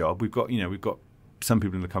pretty good job. We've got some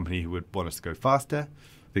people in the company who would want us to go faster.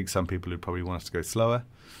 I think some people would probably want us to go slower.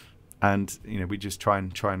 And, you know, we just try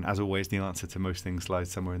and, as always, the answer to most things lies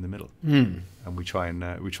somewhere in the middle. And we try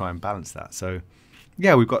and balance that. So,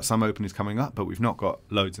 yeah, we've got some openings coming up, but we've not got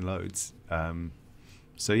loads and loads.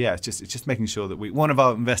 So yeah, it's just making sure that one of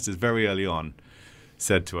our investors very early on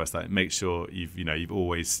said to us, like, make sure you've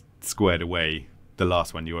always squared away the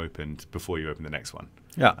last one you opened before you open the next one.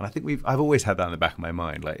 Yeah. And I think I've always had that in the back of my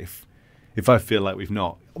mind. Like, if I feel like we've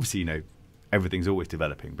not, obviously, you know, everything's always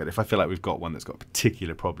developing, but if I feel like we've got one that's got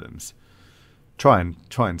particular problems, try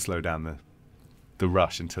and slow down the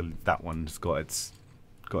rush until that one's got its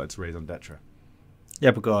raison d'etre.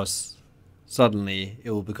 Yeah, because suddenly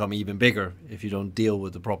it will become even bigger if you don't deal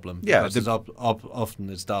with the problem. Yeah, because often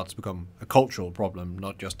it starts to become a cultural problem,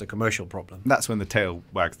 not just a commercial problem. That's when the tail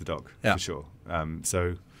wags the dog, yeah. For sure.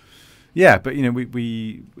 So, yeah, but you know,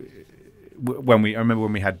 I remember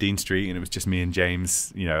when we had Dean Street and it was just me and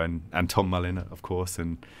James, you know, and Tom Mullin, of course,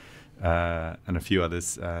 and a few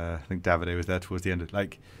others. I think Davide was there towards the end.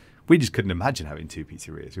 Like, we just couldn't imagine having 2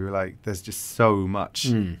 pizzerias. We were like, there's just so much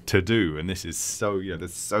to do, and this is so, you know,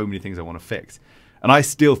 there's so many things I want to fix. And I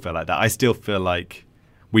still feel like that. I still feel like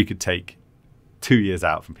we could take 2 years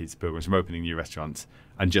out from Pizza Pilgrims, from opening new restaurants,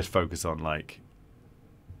 and just focus on like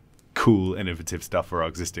cool, innovative stuff for our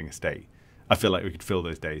existing estate. I feel like we could fill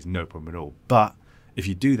those days, no problem at all. But if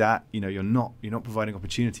you do that, you know, you're not providing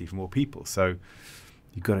opportunity for more people. So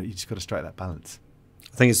you just got to strike that balance.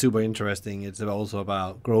 I think it's super interesting. It's also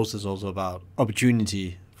about growth. Is also about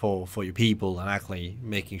opportunity for your people, and actually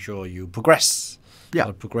making sure you progress.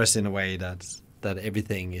 Yeah, progress in a way that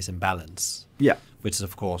everything is in balance. Yeah, which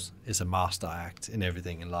of course is a master act in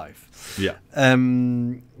everything in life. Yeah.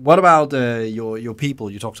 What about your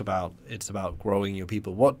people? You talked about it's about growing your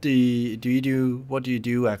people. What do you do? What do you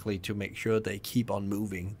do actually to make sure they keep on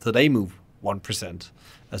moving? So they move 1%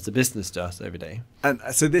 as the business does every day. And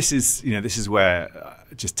so this is where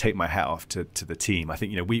I just take my hat off to the team. I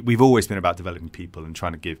think, you know, we've always been about developing people and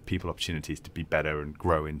trying to give people opportunities to be better and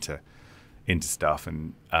grow into stuff.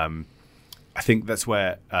 And I think that's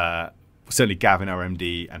where certainly Gavin, our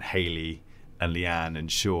MD, and Hayley and Leanne and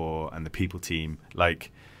Shaw and the people team,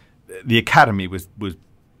 like, the academy was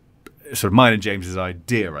sort of mine and James's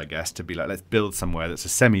idea, I guess, to be like, let's build somewhere that's a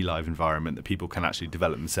semi-live environment that people can actually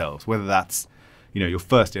develop themselves, whether that's, you know, your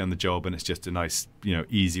first day on the job and it's just a nice, you know,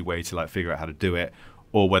 easy way to like figure out how to do it,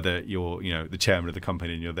 or whether you're, you know, the chairman of the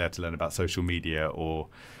company and you're there to learn about social media, or,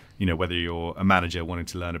 you know, whether you're a manager wanting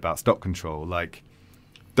to learn about stock control. Like,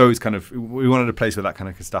 those kind of, we wanted a place where that kind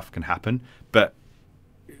of stuff can happen, but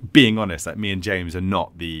being honest, like me and James are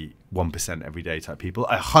not the 1% everyday type people.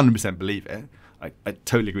 I 100% believe it. I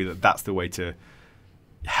totally agree that that's the way to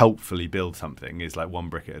helpfully build something, is like one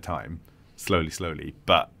brick at a time, slowly.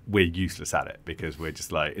 But we're useless at it because we're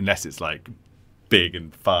just like, unless it's like big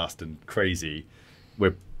and fast and crazy,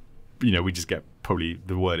 we just get, probably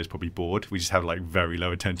the word is probably bored. We just have like very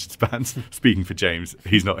low attention spans. Speaking for James,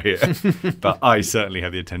 he's not here, but I certainly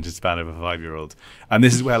have the attention span of a 5-year-old. And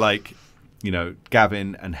this is where like,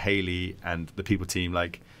 Gavin and Haley and the people team,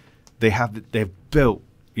 like they've built,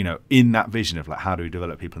 in that vision of like, how do we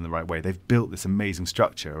develop people in the right way? They've built this amazing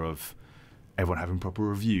structure of everyone having proper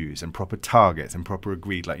reviews and proper targets and proper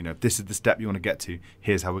agreed, like, if this is the step you want to get to,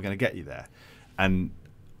 here's how we're going to get you there. And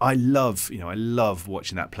I love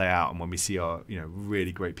watching that play out. And when we see our,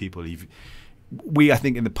 really great people, I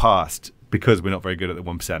think in the past, because we're not very good at the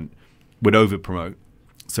 1%, would over promote.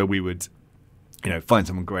 So we would, find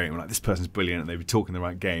someone great and we're like, this person's brilliant, and they'd be talking the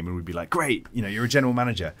right game, and we'd be like, great, you're a general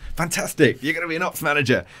manager, fantastic, you're going to be an ops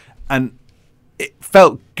manager. And it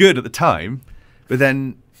felt good at the time, but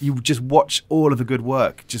then you just watch all of the good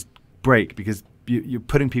work just break because you're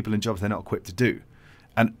putting people in jobs they're not equipped to do.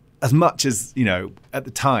 And as much as, at the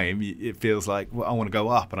time, it feels like, well, I want to go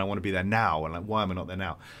up and I want to be there now, and like, why am I not there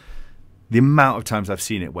now? The amount of times I've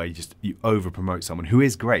seen it where you over promote someone who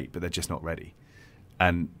is great, but they're just not ready.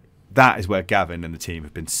 And that is where Gavin and the team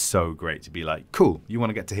have been so great, to be like, cool, you want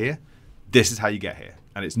to get to here? This is how you get here.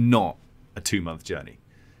 And it's not a 2-month journey.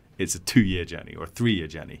 It's a 2-year journey or a 3-year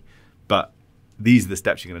journey. But these are the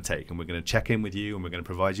steps you're going to take, and we're going to check in with you, and we're going to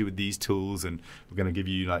provide you with these tools, and we're going to give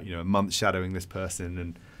you like, a month shadowing this person.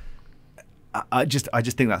 And I just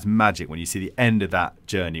think that's magic when you see the end of that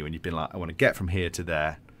journey, when you've been like, I want to get from here to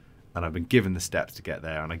there, and I've been given the steps to get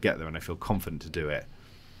there, and I get there and I feel confident to do it.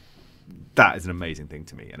 That is an amazing thing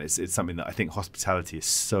to me, and it's something that I think hospitality is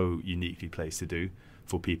so uniquely placed to do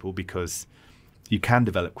for people, because you can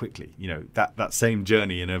develop quickly. That same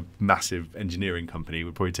journey in a massive engineering company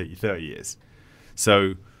would probably take you 30 years.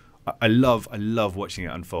 So I love watching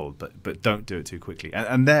it unfold, but don't do it too quickly.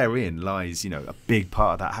 And therein lies, a big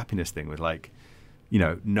part of that happiness thing with like,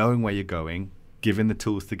 knowing where you're going, giving the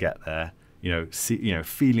tools to get there,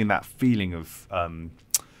 feeling that feeling of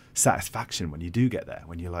satisfaction when you do get there,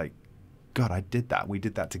 when you're like, God, I did that. We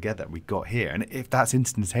did that together. We got here. And if that's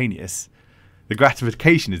instantaneous, the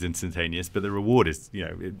gratification is instantaneous, but the reward is,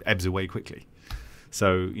 it ebbs away quickly.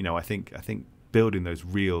 So, I think building those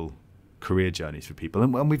real career journeys for people,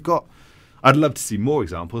 and we've got, I'd love to see more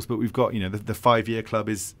examples, but we've got, the 5-year club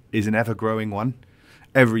is an ever growing one.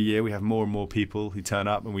 Every year we have more and more people who turn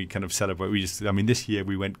up, and we kind of celebrate. This year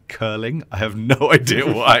we went curling. I have no idea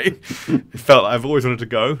why. It felt like I've always wanted to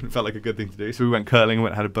go. It felt like a good thing to do. So we went curling,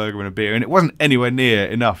 went and had a burger and a beer, and it wasn't anywhere near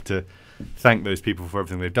enough to thank those people for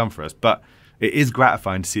everything they've done for us. But it is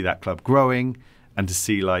gratifying to see that club growing, and to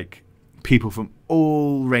see like people from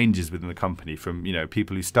all ranges within the company, from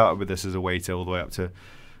people who started with us as a waiter all the way up to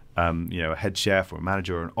a head chef or a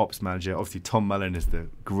manager or an ops manager. Obviously, Thom Elliot is the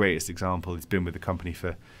greatest example. He's been with the company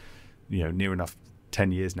for, near enough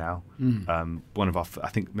 10 years now. One of our, I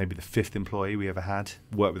think maybe the 5th employee we ever had,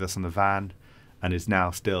 worked with us on the van, and is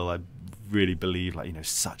now still, I really believe, like,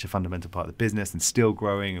 such a fundamental part of the business, and still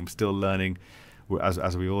growing and still learning,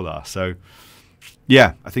 as we all are. So,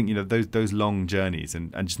 yeah, I think, those long journeys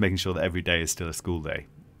and just making sure that every day is still a school day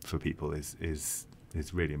for people is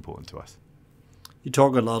really important to us. You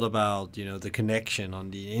talk a lot about, the connection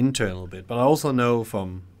on the internal bit, but I also know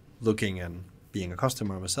from looking and being a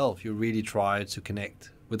customer myself, you really try to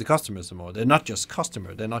connect with the customers some more. They're not just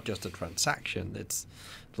customer, they're not just a transaction. It's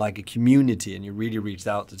like a community, and you really reached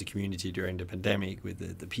out to the community during the pandemic with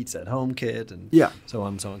the Pizza at Home kit and so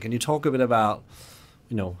on and so on. Can you talk a bit about,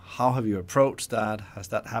 how have you approached that? Has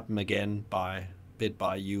that happened again by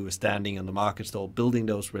you standing on the market stall, building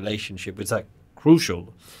those relationships? It's like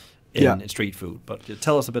crucial in street food, but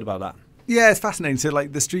tell us a bit about that. Yeah, it's fascinating. So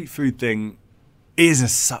like the street food thing is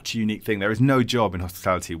such a unique thing. There is no job in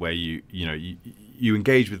hospitality where you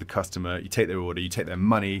engage with the customer, you take their order, you take their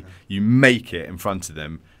money, you make it in front of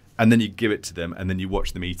them, and then you give it to them, and then you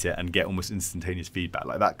watch them eat it and get almost instantaneous feedback.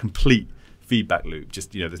 Like that complete feedback loop.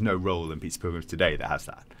 Just, there's no role in Pizza Pilgrims today that has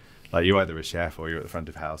that. Like you're either a chef or you're at the front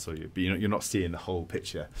of house, or you're not seeing the whole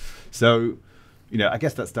picture. So, I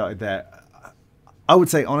guess that started there. I would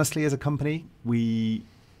say, honestly, as a company, we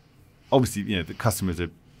obviously, the customers are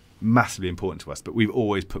massively important to us, but we've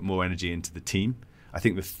always put more energy into the team. I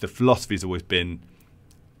think the philosophy has always been,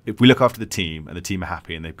 if we look after the team and the team are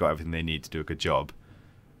happy and they've got everything they need to do a good job,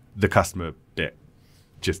 the customer bit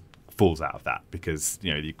just falls out of that, because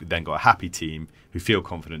you then got a happy team who feel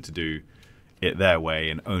confident to do it their way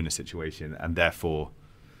and own a situation, and therefore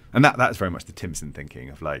And that's very much the Timson thinking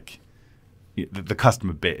of like the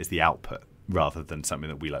customer bit is the output rather than something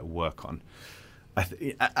that we like work on. I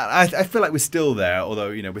feel like we're still there, although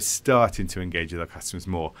we're starting to engage with our customers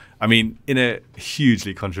more. I mean, in a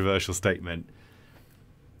hugely controversial statement,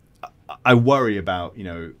 I worry about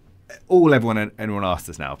anyone asks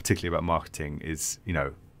us now, particularly about marketing, is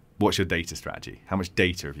what's your data strategy? How much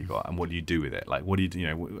data have you got, and what do you do with it? Like, what do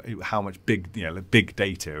you how much big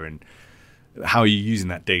data, and how are you using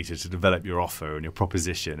that data to develop your offer and your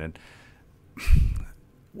proposition? And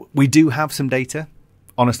we do have some data.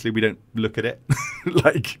 Honestly, we don't look at it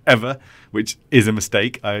like ever, which is a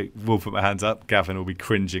mistake. I will put my hands up. Gavin will be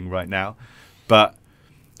cringing right now. But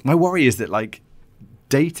my worry is that like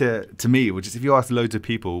data to me, which is if you ask loads of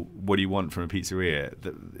people, what do you want from a pizzeria,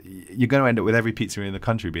 that you're going to end up with every pizzeria in the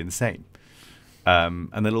country being the same.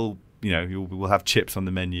 And they'll all, we'll have chips on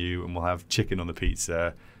the menu and we'll have chicken on the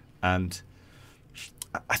pizza. And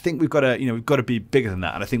I think we've got to be bigger than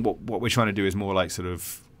that. And I think what we're trying to do is more like sort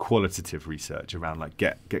of qualitative research around like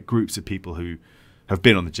get groups of people who have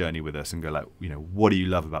been on the journey with us and go like, what do you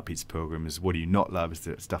love about Pizza Pilgrims? What do you not love? Is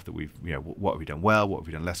the stuff that we've, what have we done well? What have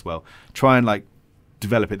we done less well? Try and like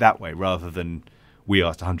develop it that way rather than we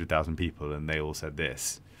asked 100,000 people and they all said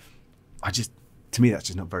this. To me, that's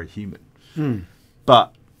just not very human.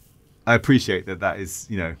 But I appreciate that is,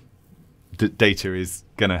 data is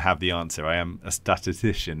going to have the answer. I am a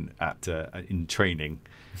statistician in training,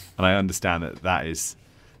 and I understand that is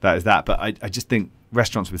that. But I just think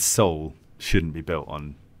restaurants with soul shouldn't be built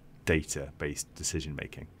on data-based decision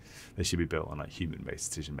making. They should be built on like human-based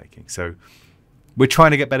decision making. So we're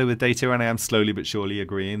trying to get better with data, and I am slowly but surely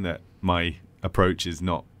agreeing that my approach is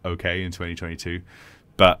not okay in 2022.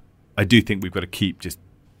 But I do think we've got to keep just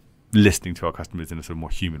listening to our customers in a sort of more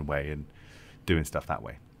human way and doing stuff that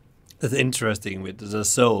way. It's interesting with the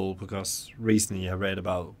soul, because recently I read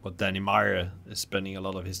about what Danny Meyer is spending a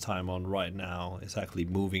lot of his time on right now, is actually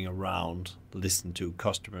moving around, listen to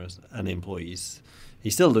customers and employees. He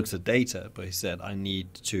still looks at data, but he said, I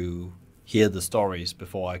need to hear the stories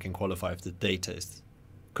before I can qualify if the data is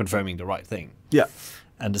confirming the right thing. Yeah.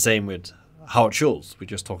 And the same with Howard Schultz, we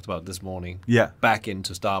just talked about this morning. Yeah. Back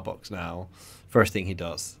into Starbucks now. First thing he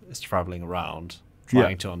does is traveling around,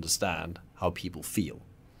 trying to understand how people feel.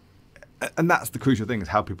 And that's the crucial thing, is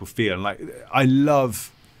how people feel. And like, I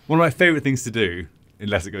love, one of my favorite things to do,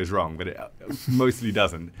 unless it goes wrong, but it mostly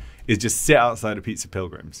doesn't, is just sit outside of Pizza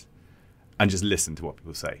Pilgrims and just listen to what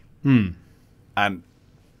people say. And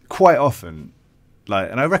quite often,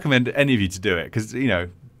 like, and I recommend any of you to do it, because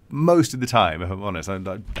most of the time, if I'm honest,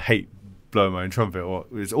 I hate blowing my own trumpet, or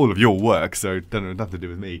it's all of your work, so it doesn't have nothing to do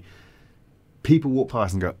with me. People walk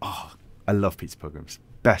past and go, oh, I love Pizza Pilgrims.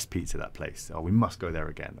 Best pizza, that place. Oh, we must go there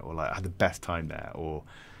again. Or like, I had the best time there. Or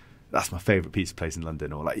that's my favourite pizza place in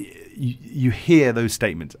London. Or like, you hear those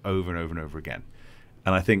statements over and over and over again.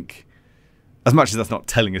 And I think, as much as that's not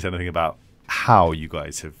telling us anything about how you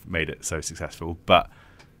guys have made it so successful, but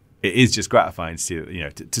it is just gratifying to see,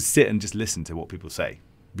 to sit and just listen to what people say,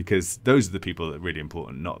 because those are the people that are really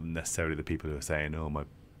important, not necessarily the people who are saying, oh,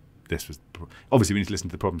 this was. Obviously, we need to listen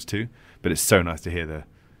to the problems too, but it's so nice to hear the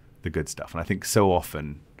good stuff. And I think so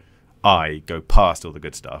often I go past all the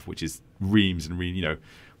good stuff, which is reams and reams,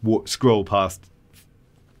 scroll past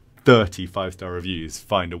 30 5-star reviews,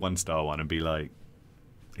 find a 1-star one and be like,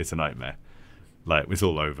 it's a nightmare. Like, it's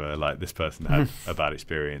all over. Like, this person had a bad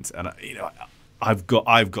experience. And I've got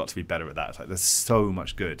to be better at that. It's like, there's so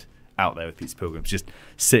much good out there with Pizza Pilgrims, just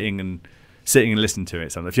sitting and listening to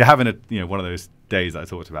it. So if you're having one of those days that I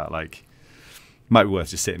talked about, like, might be worth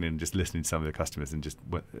just sitting and just listening to some of the customers and just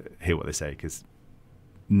hear what they say, because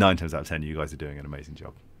 9 times out of 10 you guys are doing an amazing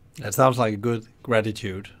job. That sounds like a good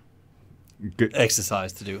gratitude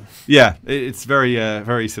exercise to do. Yeah, it's very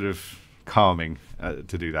very sort of calming to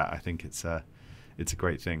do that. I think it's a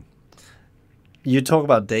great thing. You talk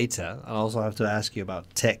about data, I also have to ask you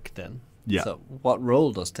about tech then. Yeah. So what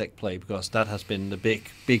role does tech play? Because that has been the big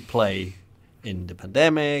play in the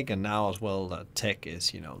pandemic, and now as well that tech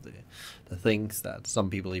is, the things that some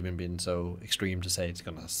people even been so extreme to say it's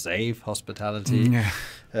going to save hospitality.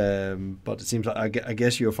 Yeah. But it seems like I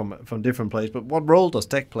guess you're from different place. But what role does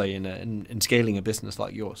tech play in scaling a business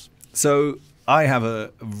like yours? So I have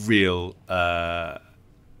a real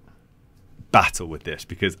battle with this,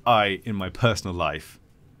 because in my personal life,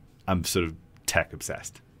 I'm sort of tech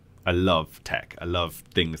obsessed. I love tech. I love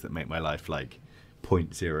things that make my life like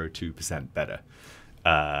 0.02% better.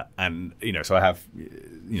 And, so I have,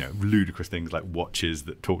 ludicrous things like watches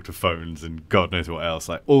that talk to phones and God knows what else.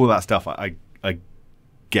 Like, all that stuff, I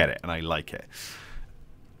get it and I like it.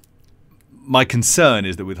 My concern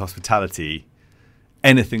is that with hospitality,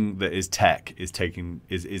 anything that is tech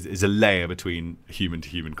is a layer between human to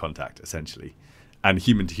human contact, essentially, and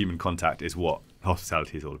human to human contact is what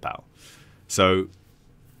hospitality is all about. So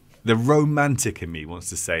the romantic in me wants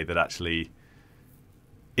to say that actually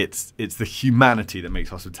it's the humanity that makes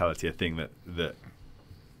hospitality a thing that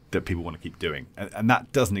people want to keep doing, and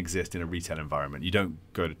that doesn't exist in a retail environment. You don't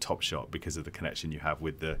go to Topshop because of the connection you have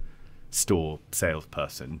with the store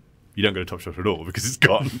salesperson. You don't go to Topshop at all because it's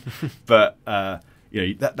gone. But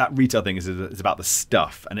that retail thing is about the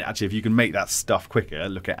stuff, and actually, if you can make that stuff quicker,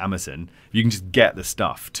 look at Amazon. If you can just get the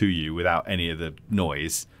stuff to you without any of the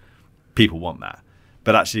noise, people want that.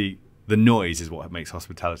 But actually, the noise is what makes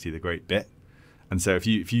hospitality the great bit. And so if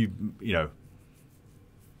you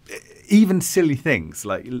even silly things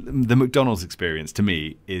like the McDonald's experience to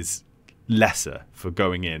me is lesser for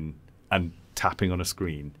going in and tapping on a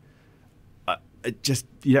screen.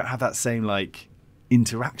 You don't have that same like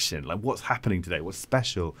interaction. Like, what's happening today? What's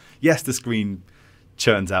special? Yes, the screen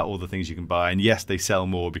churns out all the things you can buy, and yes, they sell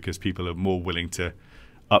more because people are more willing to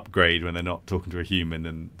upgrade when they're not talking to a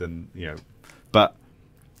human than. But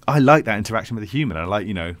I like that interaction with a human. I like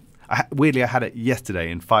weirdly, I had it yesterday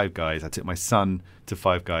in Five Guys. I took my son to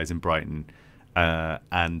Five Guys in Brighton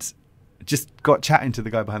and just got chatting to the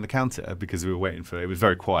guy behind the counter because we were waiting it was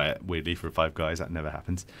very quiet, weirdly, for Five Guys. That never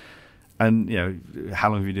happens. And, how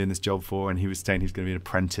long have you been doing this job for? And he was saying he's going to be an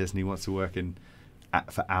apprentice and he wants to work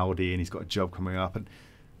for Audi and he's got a job coming up. And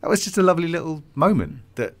that was just a lovely little moment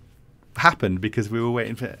that happened because we were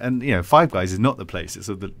waiting for it. And, Five Guys is not the place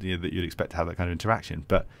that you'd expect to have that kind of interaction.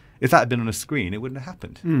 But if that had been on a screen, it wouldn't have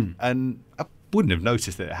happened. And I wouldn't have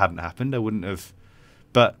noticed that it hadn't happened. I wouldn't have.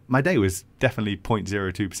 But my day was definitely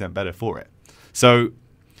 0.02% better for it. So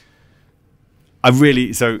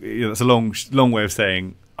that's a long way of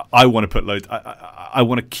saying I want to put loads. I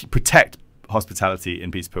want to protect hospitality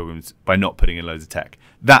in Pizza Pilgrims by not putting in loads of tech.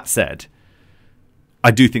 That said,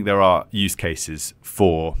 I do think there are use cases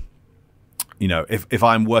for, if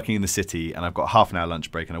I'm working in the city and I've got half an hour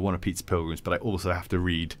lunch break and I want a Pizza Pilgrims, but I also have to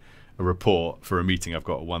read a report for a meeting I've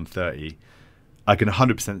got at 1:30, I can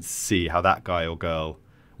 100% see how that guy or girl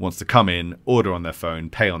wants to come in, order on their phone,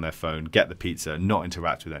 pay on their phone, get the pizza, not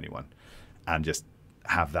interact with anyone, and just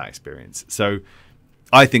have that experience. So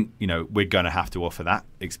I think, we're going to have to offer that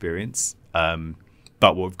experience. But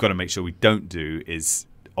what we've got to make sure we don't do is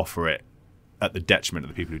offer it at the detriment of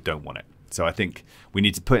the people who don't want it. So I think we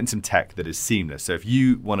need to put in some tech that is seamless. So if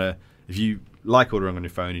you like ordering on your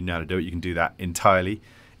phone, you know how to do it, you can do that entirely.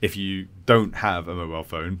 If you don't have a mobile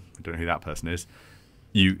phone, I don't know who that person is,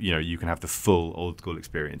 you can have the full old school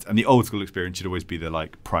experience. And the old school experience should always be the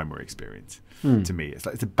like primary experience to me.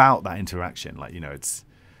 It's about that interaction. Like, it's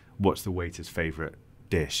what's the waiter's favorite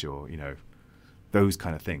dish, or those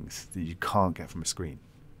kind of things that you can't get from a screen.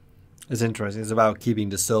 It's interesting. It's about keeping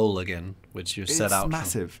the soul again, which you set out. It's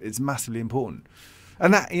massive. It's massively important,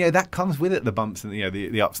 and that comes with it, the bumps and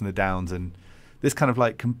the ups and the downs, and this kind of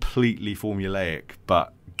like completely formulaic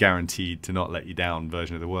but guaranteed to not let you down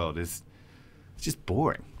version of the world it's just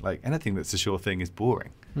boring. Like, anything that's a sure thing is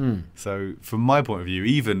boring. So from my point of view,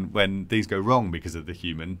 even when things go wrong because of the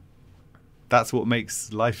human, that's what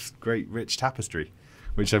makes life's great rich tapestry,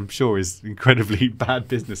 which I'm sure is incredibly bad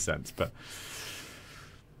business sense. But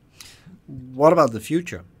what about the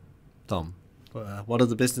future, Thom? What are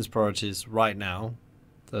the business priorities right now?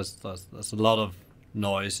 There's a lot of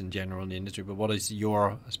noise in general in the industry, but what is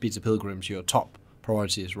your, as Pizza Pilgrims, your top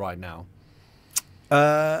priorities right now?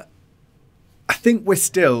 I think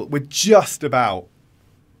we're just about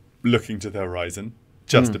looking to the horizon,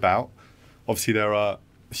 just about. Obviously, there are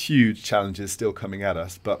huge challenges still coming at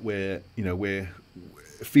us, but we're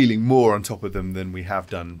feeling more on top of them than we have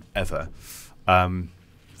done ever. And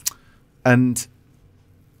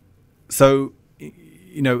so,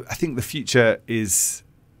 I think the future is,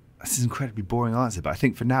 this is an incredibly boring answer, but I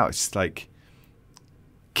think for now it's just like,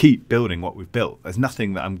 keep building what we've built. There's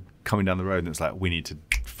nothing that I'm coming down the road that's like, we need to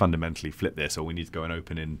fundamentally flip this, or we need to go and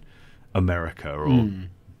open in America or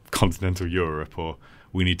continental Europe, or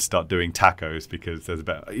we need to start doing tacos because there's a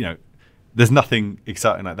better, there's nothing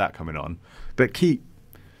exciting like that coming on. But keep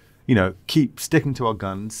sticking to our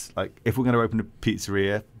guns. Like, if we're going to open a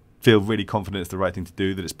pizzeria, feel really confident it's the right thing to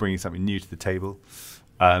do, that it's bringing something new to the table.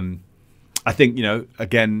 I think,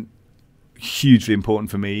 again, hugely important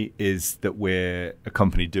for me is that we're a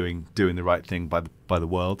company doing the right thing by the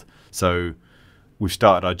world. So we've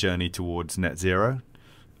started our journey towards net zero,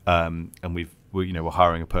 and we're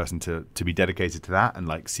hiring a person to be dedicated to that and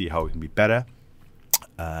like see how we can be better.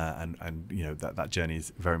 And that journey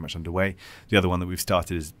is very much underway. The other one that we've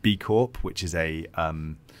started is B Corp, which is a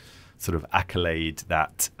sort of accolade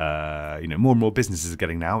that more and more businesses are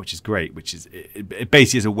getting now, which is great. Which is it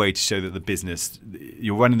basically is a way to show that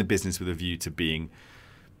you're running the business with a view to being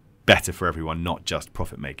better for everyone, not just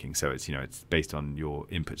profit making. So it's it's based on your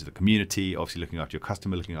input to the community, obviously looking after your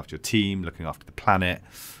customer, looking after your team, looking after the planet.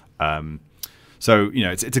 So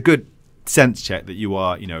it's a good sense check that you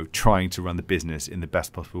are trying to run the business in the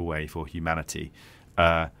best possible way for humanity.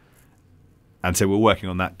 And so we're working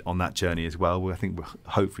on that journey as well. I think we're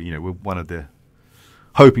hopefully we're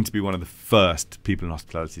hoping to be one of the first people in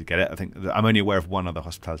hospitality to get it. I think I'm only aware of one other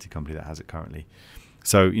hospitality company that has it currently.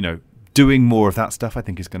 So doing more of that stuff I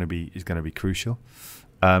think is going to be crucial.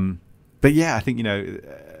 But yeah, I think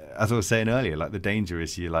as I was saying earlier, like the danger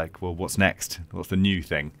is you're like, well, what's next? What's the new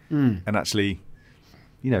thing? And actually,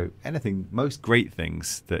 most great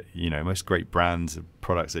things that most great brands and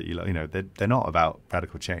products that they're not about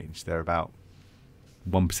radical change. They're about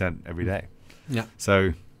 1% every day. Yeah.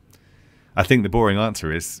 So I think the boring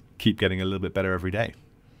answer is keep getting a little bit better every day.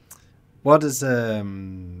 What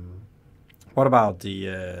about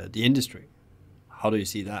the industry? How do you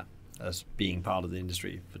see that as being part of the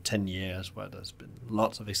industry for 10 years where there's been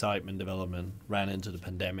lots of excitement, development, ran into the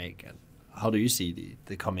pandemic? And how do you see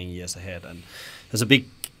the coming years ahead? And there's a big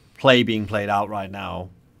play being played out right now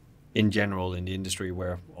in general in the industry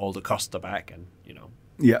where all the costs are back and,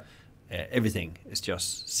 everything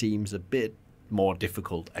just seems a bit more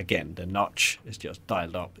difficult again. The notch is just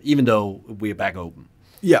dialed up, even though we're back open.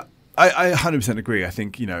 Yeah, I 100% agree. I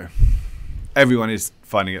think, everyone is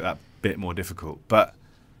finding it that bit more difficult. But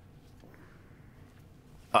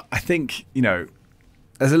I think,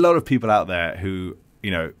 there's a lot of people out there who,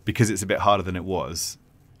 because it's a bit harder than it was,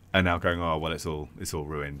 are now going, oh, well, it's all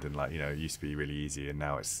ruined. And it used to be really easy and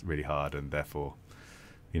now it's really hard. And therefore,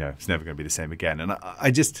 it's never going to be the same again. And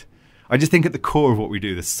I just think at the core of what we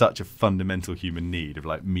do, there's such a fundamental human need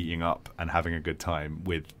of meeting up and having a good time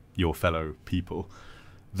with your fellow people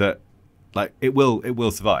that it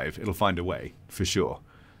will survive. It'll find a way for sure.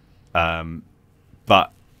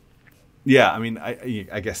 But yeah, I mean,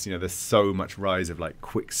 I guess, there's so much rise of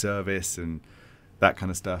quick service and that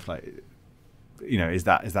kind of stuff. Is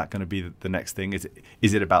that going to be the next thing?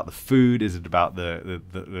 Is it about the food? Is it about the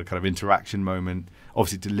kind of interaction moment?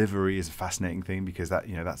 Obviously, delivery is a fascinating thing because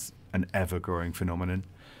that's an ever-growing phenomenon.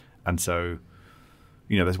 And so,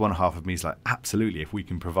 there's one half of me is absolutely, if we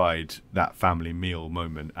can provide that family meal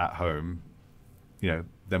moment at home,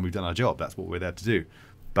 then we've done our job. That's what we're there to do.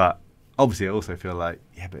 But obviously, I also feel but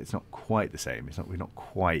it's not quite the same. We've not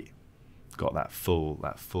quite got that full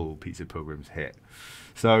Pizza Pilgrims hit.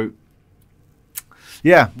 So,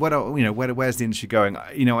 yeah, where's the industry going?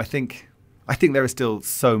 I think there are still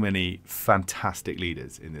so many fantastic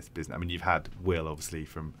leaders in this business. I mean, you've had Will, obviously,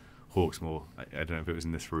 from Hawksmoor. I don't know if it was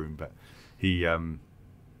in this room, but he,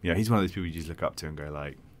 he's one of those people you just look up to and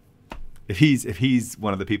go if he's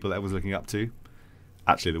one of the people that I was looking up to,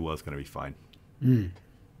 actually the world's going to be fine.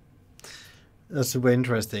 That's super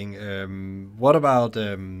interesting. What about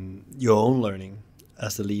your own learning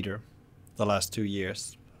as a leader the last 2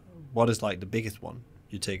 years? What is the biggest one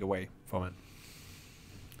you take away from it?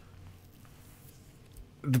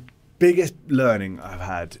 The biggest learning I've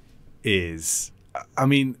had is, I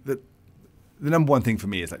mean, the number one thing for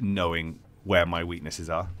me is knowing where my weaknesses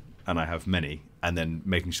are, and I have many, and then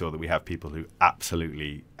making sure that we have people who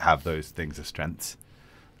absolutely have those things as strengths.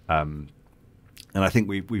 And I think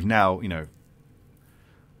we've now,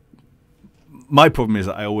 my problem is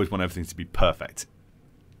that I always want everything to be perfect.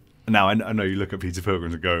 Now, I know you look at Pizza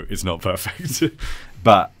Pilgrims and go, it's not perfect.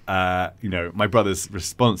 But, my brother's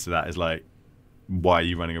response to that is why are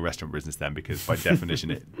you running a restaurant business then? Because by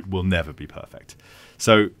definition, it will never be perfect.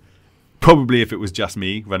 So probably if it was just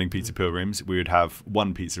me running Pizza Pilgrims, we would have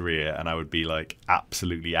one pizzeria and I would be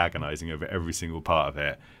absolutely agonizing over every single part of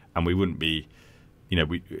it. And we wouldn't be,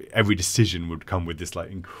 every decision would come with this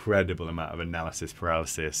incredible amount of analysis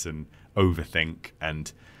paralysis and overthink.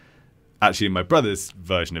 And actually my brother's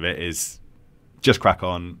version of it is just crack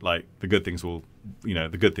on, the good things will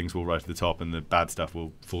rise to the top and the bad stuff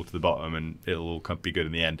will fall to the bottom and it'll all be good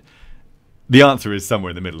in the end. The answer is somewhere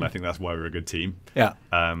in the middle, and I think that's why we're a good team. Yeah.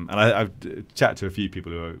 And I've chatted to a few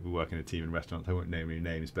people who work in a team in restaurants. I won't name any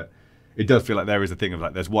names, but it does feel like there is a thing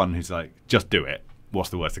of there's one who's just do it. What's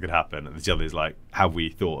the worst that could happen? And the other is have we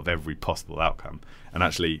thought of every possible outcome? And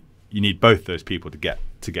actually, you need both those people to get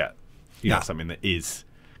something that is,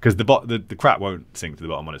 because the crap won't sink to the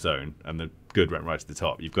bottom on its own, and the good won't rise to the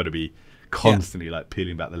top. You've got to be constantly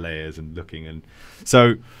peeling back the layers and looking, and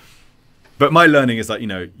so. But my learning is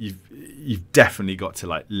you've definitely got to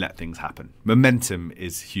let things happen. Momentum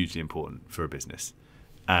is hugely important for a business,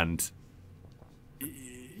 and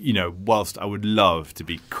you know, whilst I would love to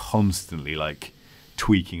be constantly like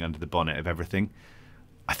tweaking under the bonnet of everything,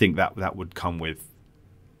 I think that would come with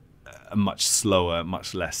a much slower,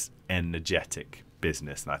 much less energetic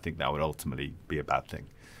business, and I think that would ultimately be a bad thing.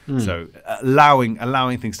 So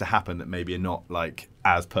allowing things to happen that maybe are not like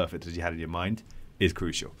as perfect as you had in your mind is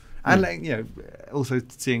crucial. And like, you know, also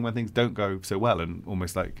seeing when things don't go so well and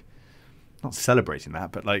almost like not celebrating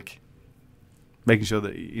that, but like making sure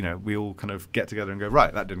that, you know, we all kind of get together and go,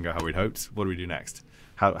 right, that didn't go how we'd hoped. What do we do next?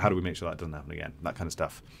 How do we make sure that doesn't happen again? That kind of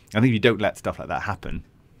stuff. I think if you don't let stuff like that happen,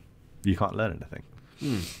 you can't learn anything.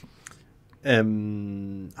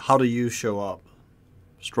 How do you show up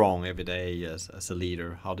strong every day as a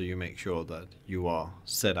leader? How do you make sure that you are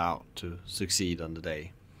set out to succeed on the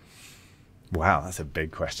day? Wow, that's a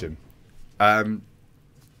big question. I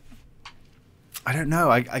don't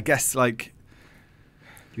know. I guess like,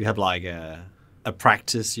 do you have like a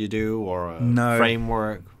practice you do or a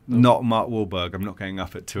framework? Not Mark Wahlberg. I'm not getting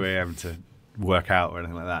up at 2 a.m. to work out or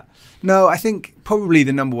anything like that. No, I think probably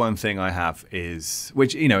the number one thing I have is,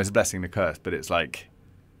 which, you know, is a blessing and a curse, but it's like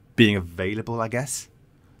being available, I guess.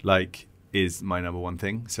 Like, is my number one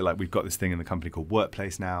thing. So like, we've got this thing in the company called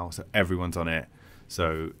Workplace now, so everyone's on it.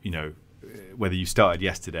 So, you know, whether you started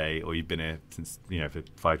yesterday or you've been here since, you know, for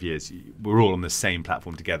 5 years, we're all on the same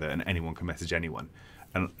platform together, and anyone can message anyone.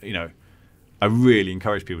 And, you know, I really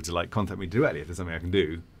encourage people to like contact me directly if there's something I can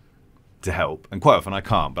do to help. And quite often I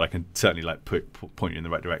can't, but I can certainly like point you in the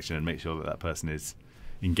right direction and make sure that that person is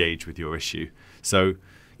engaged with your issue. So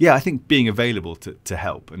yeah, I think being available to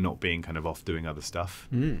help and not being kind of off doing other stuff,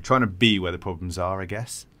 trying to be where the problems are, I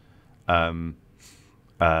guess. And,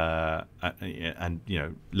 you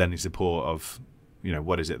know, lending support of, you know,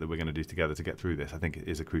 what is it that we're going to do together to get through this, I think it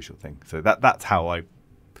is a crucial thing. So that's how I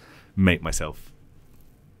make myself.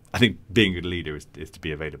 I think being a good leader is to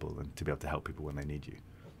be available and to be able to help people when they need you.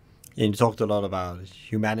 And you talked a lot about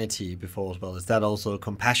humanity before as well. Is that also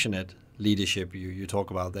compassionate leadership you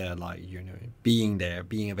talk about there? Like, you know, being there,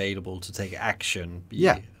 being available to take action,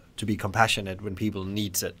 to be compassionate when people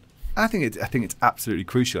needs it. I think it's absolutely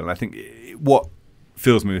crucial. And I think what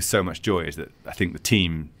fills me with so much joy is that I think the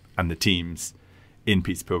team and the teams in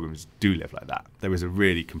Pizza Pilgrims do live like that. There is a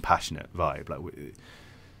really compassionate vibe. Like,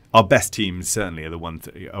 our best teams certainly are the ones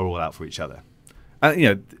that are all out for each other. And, you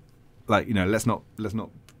know, like, you know, let's not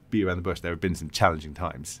beat around the bush. There have been some challenging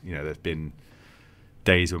times. You know, there's been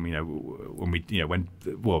days when, you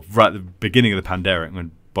know, right at the beginning of the pandemic,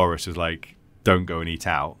 when Boris was like, don't go and eat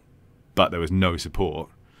out, but there was no support.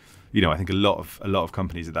 You know, I think a lot of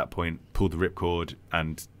companies at that point pulled the ripcord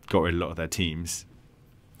and got rid of a lot of their teams.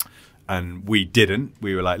 And we didn't.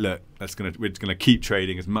 We were like, look, we're gonna keep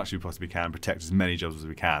trading as much as we possibly can, protect as many jobs as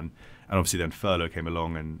we can. And obviously then furlough came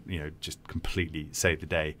along and, you know, just completely saved the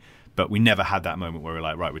day. But we never had that moment where we're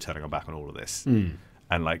like, right, we're turning our back on all of this.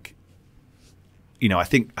 And like, you know, I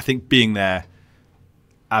think being there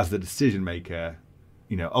as the decision maker,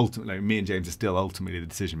 you know, ultimately, me and James are still ultimately the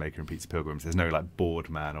decision maker in Pizza Pilgrims. There's no like board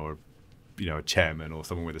man or, you know, a chairman or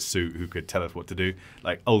someone with a suit who could tell us what to do.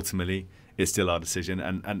 Like, ultimately, it's still our decision.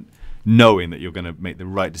 And knowing that you're going to make the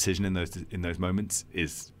right decision in those moments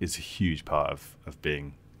is a huge part of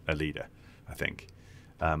being a leader, I think.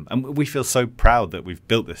 And we feel so proud that we've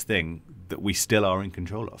built this thing that we still are in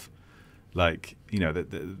control of. Like, you know,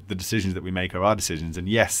 the decisions that we make are our decisions. And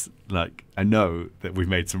yes, like, I know that we've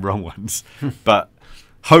made some wrong ones, but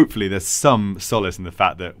hopefully there's some solace in the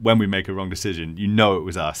fact that when we make a wrong decision, you know it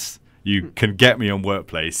was us. You can get me on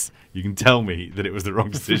Workplace. You can tell me that it was the wrong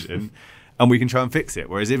decision, and we can try and fix it.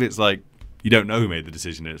 Whereas if it's like you don't know who made the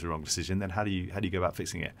decision and it's the wrong decision, then how do you go about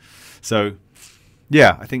fixing it? So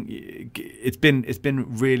yeah, I think it's been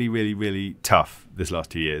really, really, really tough this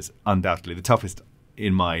last 2 years. Undoubtedly the toughest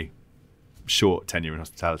in my short tenure in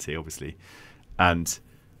hospitality, obviously, and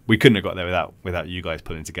we couldn't have got there without you guys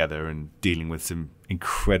pulling together and dealing with some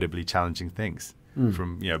incredibly challenging things,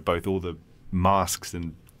 from, you know, both all the masks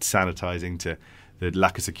and sanitizing to the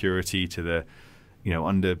lack of security to the, you know,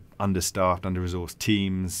 understaffed, under-resourced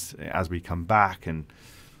teams as we come back and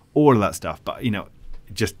all of that stuff. But, you know,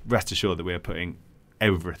 just rest assured that we are putting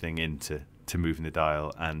everything into moving the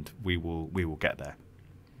dial, and we will get there.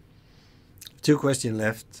 2 questions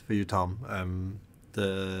left for you, Thom.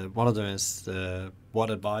 One of them is, what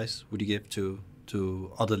advice would you give to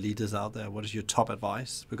other leaders out there? What is your top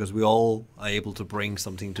advice? Because we all are able to bring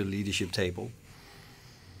something to the leadership table.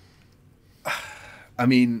 I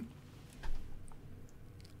mean,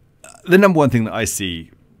 the number one thing that I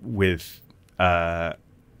see with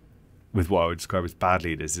what I would describe as bad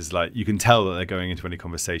leaders is, like, you can tell that they're going into any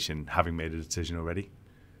conversation having made a decision already.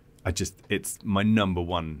 It's my number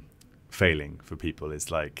one failing for people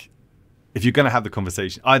is like, if you're going to have the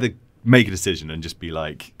conversation, either make a decision and just be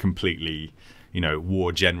like completely,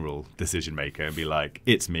 war general decision maker and be like,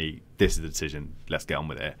 it's me, this is the decision, let's get on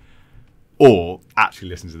with it. Or actually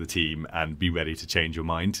listen to the team and be ready to change your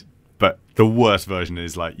mind. But the worst version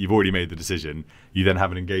is like, you've already made the decision, you then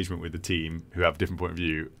have an engagement with the team who have a different point of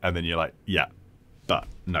view, and then you're like, yeah, but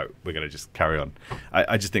no, we're going to just carry on.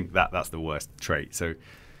 I just think that's the worst trait. So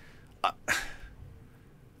I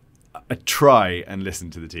try and listen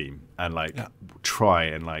to the team and try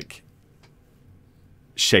and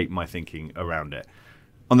shape my thinking around it.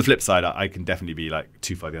 On the flip side, I can definitely be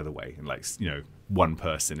too far the other way, and one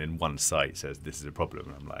person in one site says this is a problem,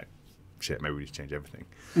 and I'm like, shit, maybe we need to change everything.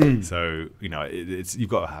 So it's you've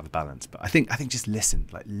got to have a balance. But I think just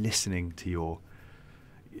listening to your.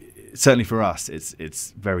 Certainly for us,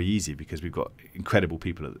 it's very easy because we've got incredible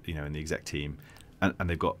people in the exec team, and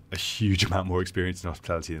they've got a huge amount more experience in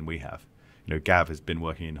hospitality than we have. Gav has been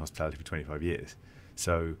working in hospitality for 25 years,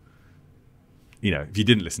 so if you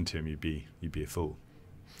didn't listen to him, you'd be a fool.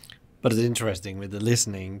 But it's interesting with the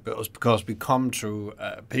listening, because we come through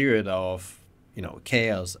a period of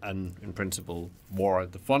chaos and, in principle, war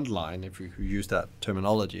at the front line, if you use that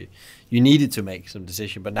terminology. You needed to make some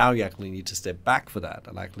decision, but now you actually need to step back for that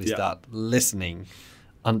and actually start listening,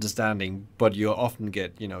 understanding. But you often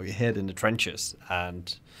get, your head in the trenches,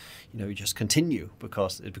 and, you just continue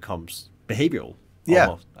because it becomes behavioral.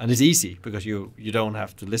 Almost. And it's easy because you don't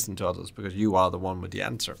have to listen to others because you are the one with the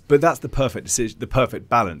answer. But that's the perfect decision. The perfect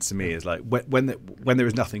balance to me is when there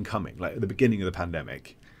is nothing coming, like at the beginning of the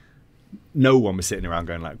pandemic, no one was sitting around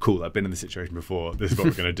going cool, I've been in this situation before, this is what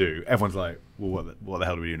we're going to do. Everyone's like, well, what the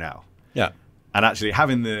hell do we do now? Yeah. And actually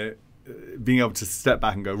having being able to step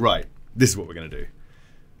back and go, right, this is what we're going to do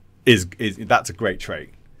is that's a great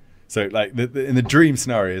trait. So in the dream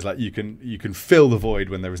scenario is you can fill the void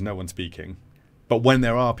when there is no one speaking. But when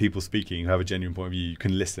there are people speaking who have a genuine point of view, you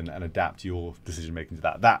can listen and adapt your decision making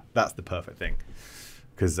to that. That's the perfect thing.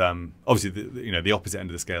 Because obviously, the opposite end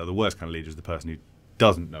of the scale, the worst kind of leader is the person who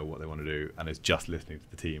doesn't know what they want to do and is just listening to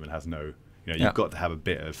the team and has no. You've got to have a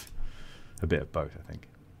bit of both, I think.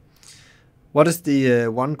 What is the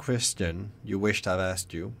one question you wished I've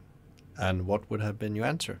asked you, and what would have been your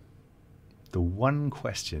answer? The one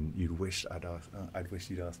question you'd wish I'd wish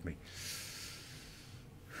you'd asked me.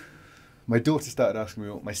 My daughter started asking me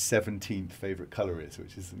what my 17th favourite colour is,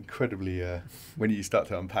 which is incredibly, when you start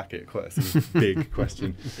to unpack it, quite a sort of big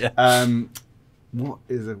question. Yeah. What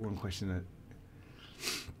is the one question that...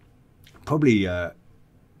 Probably,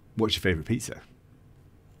 what's your favourite pizza?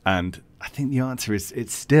 And I think the answer is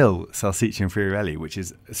it's still salsiccia and friarelli, which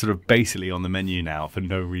is sort of basically on the menu now for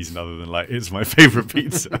no reason other than it's my favourite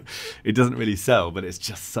pizza. It doesn't really sell, but it's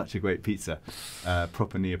just such a great pizza.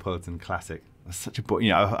 Proper Neapolitan classic. Such a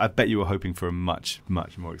I bet you were hoping for a much,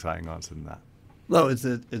 much more exciting answer than that. No,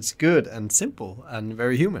 it's good and simple and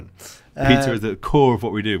very human. Pizza is the core of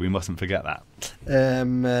what we do. We mustn't forget that.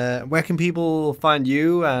 Where can people find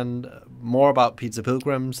you and more about Pizza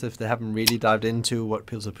Pilgrims if they haven't really dived into what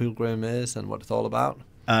Pizza Pilgrim is and what it's all about?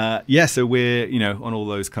 So we're on all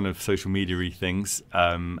those kind of social media-y things,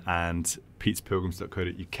 and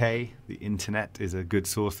pizzapilgrims.co.uk. The internet is a good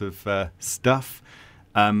source of stuff.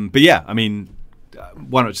 But yeah, I mean,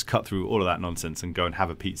 why not just cut through all of that nonsense and go and have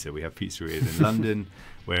a pizza? We have pizzerias in London,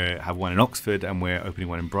 we have one in Oxford, and we're opening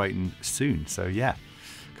one in Brighton soon. So yeah,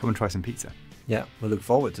 come and try some pizza. Yeah, we'll look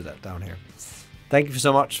forward to that down here. Thank you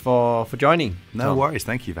so much for joining. No worries.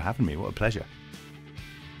 Thank you for having me. What a pleasure.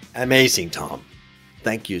 Amazing, Thom.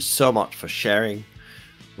 Thank you so much for sharing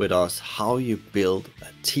with us how you build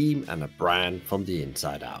a team and a brand from the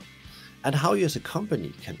inside out, and how you as a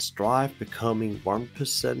company can strive becoming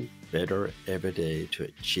 1% better every day to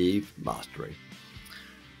achieve mastery.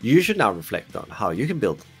 You should now reflect on how you can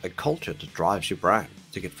build a culture that drives your brand.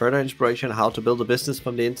 To get further inspiration on how to build a business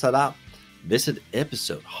from the inside out, visit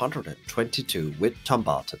episode 122 with Tom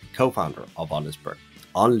Barton, co-founder of Honestbird,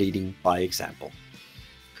 on leading by example.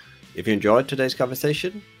 If you enjoyed today's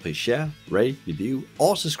conversation, please share, rate, review,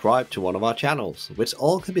 or subscribe to one of our channels, which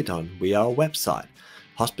all can be done via our website,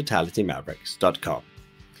 hospitalitymavericks.com.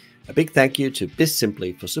 A big thank you to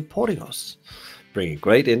BizSimply for supporting us, bringing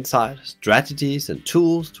great insight, strategies, and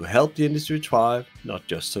tools to help the industry thrive, not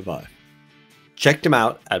just survive. Check them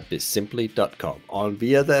out at bizsimply.com or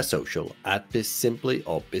via their social at bizsimply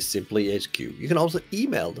or bizsimplyhq. You can also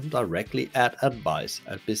email them directly at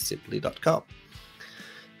advice@bizsimply.com.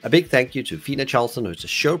 A big thank you to Fina Charlson, who's a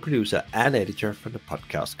show producer and editor for the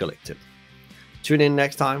Podcast Collective. Tune in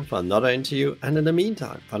next time for another interview, and in the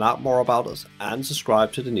meantime, find out more about us and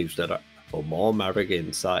subscribe to the newsletter for more Maverick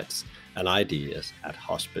insights and ideas at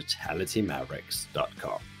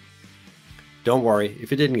hospitalitymavericks.com. Don't worry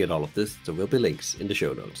if you didn't get all of this, there will be links in the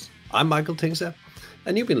show notes. I'm Michael Tingsa,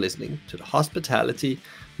 and you've been listening to the Hospitality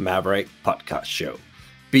Maverick Podcast Show.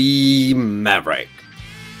 Be Maverick!